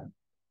मिसमैच,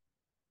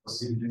 तो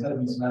सिग्नेचर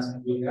मिसमैच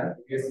में कोई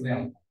केस नहीं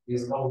होता।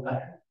 केस कब होता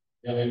है,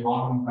 जब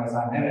अकाउंट में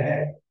पैसा नहीं रहे,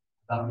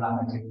 तब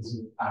लाना चाहिए किसी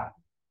को,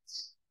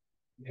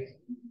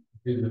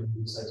 फिर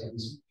दूसरा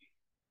चीज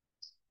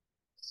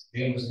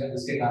उसका,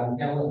 इसके कारण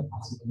क्या हुआ,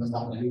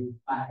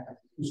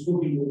 उसको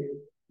भी लोग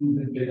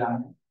ले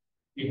जाने,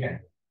 ठीक है,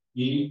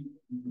 कि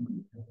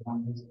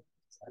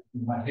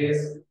महेश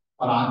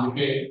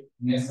परांजपे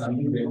ने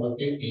सभी लेवल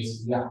के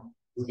केस किया,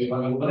 तो पेपर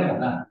में बनेगा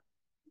ना,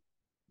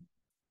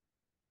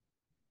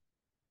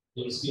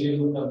 तो इसके लिए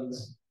जो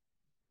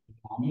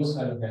हम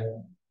उसका जो है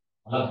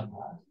अलग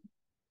था,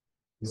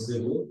 इससे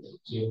वो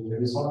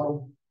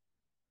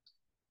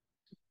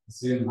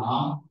इससे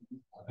नाम,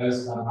 अगर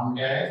इसका नाम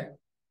क्या है,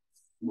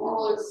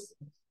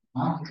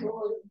 हाँ,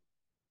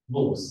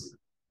 बोस,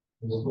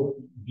 उसको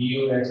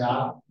BOHR,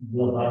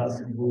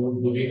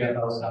 जो भी कहता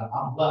है उसका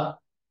नाम हुआ,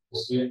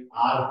 उसमें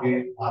आर के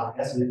आर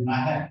एस लिखना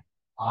है,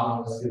 आर और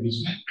एस के बीच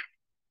में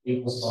एक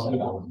स्टॉप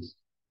डालना है।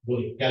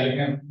 बोलिए क्या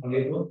लिखें,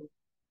 बोलिए तो,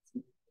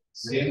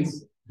 since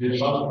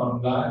Rydberg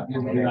formula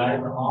is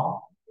derived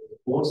from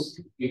force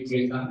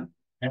equation,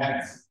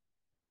 hence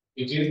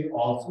it is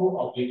also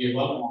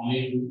applicable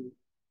only to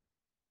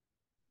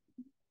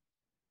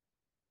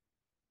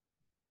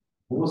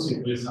force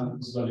equation,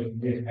 उसको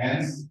लिखेंगे,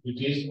 hence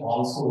it is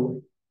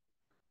also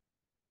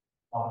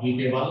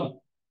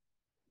applicable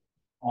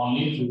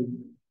only to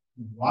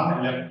one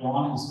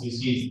electron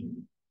species,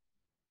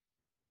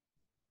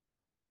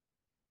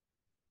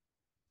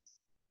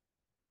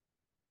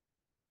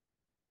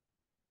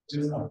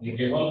 which is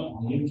applicable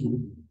only to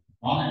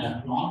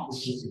non-electron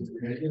species।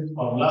 लेकिन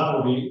formula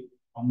को भी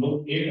हम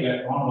लोग एक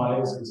electron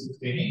वाले species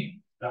पे ही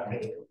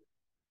रखेंगे,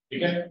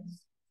 ठीक है।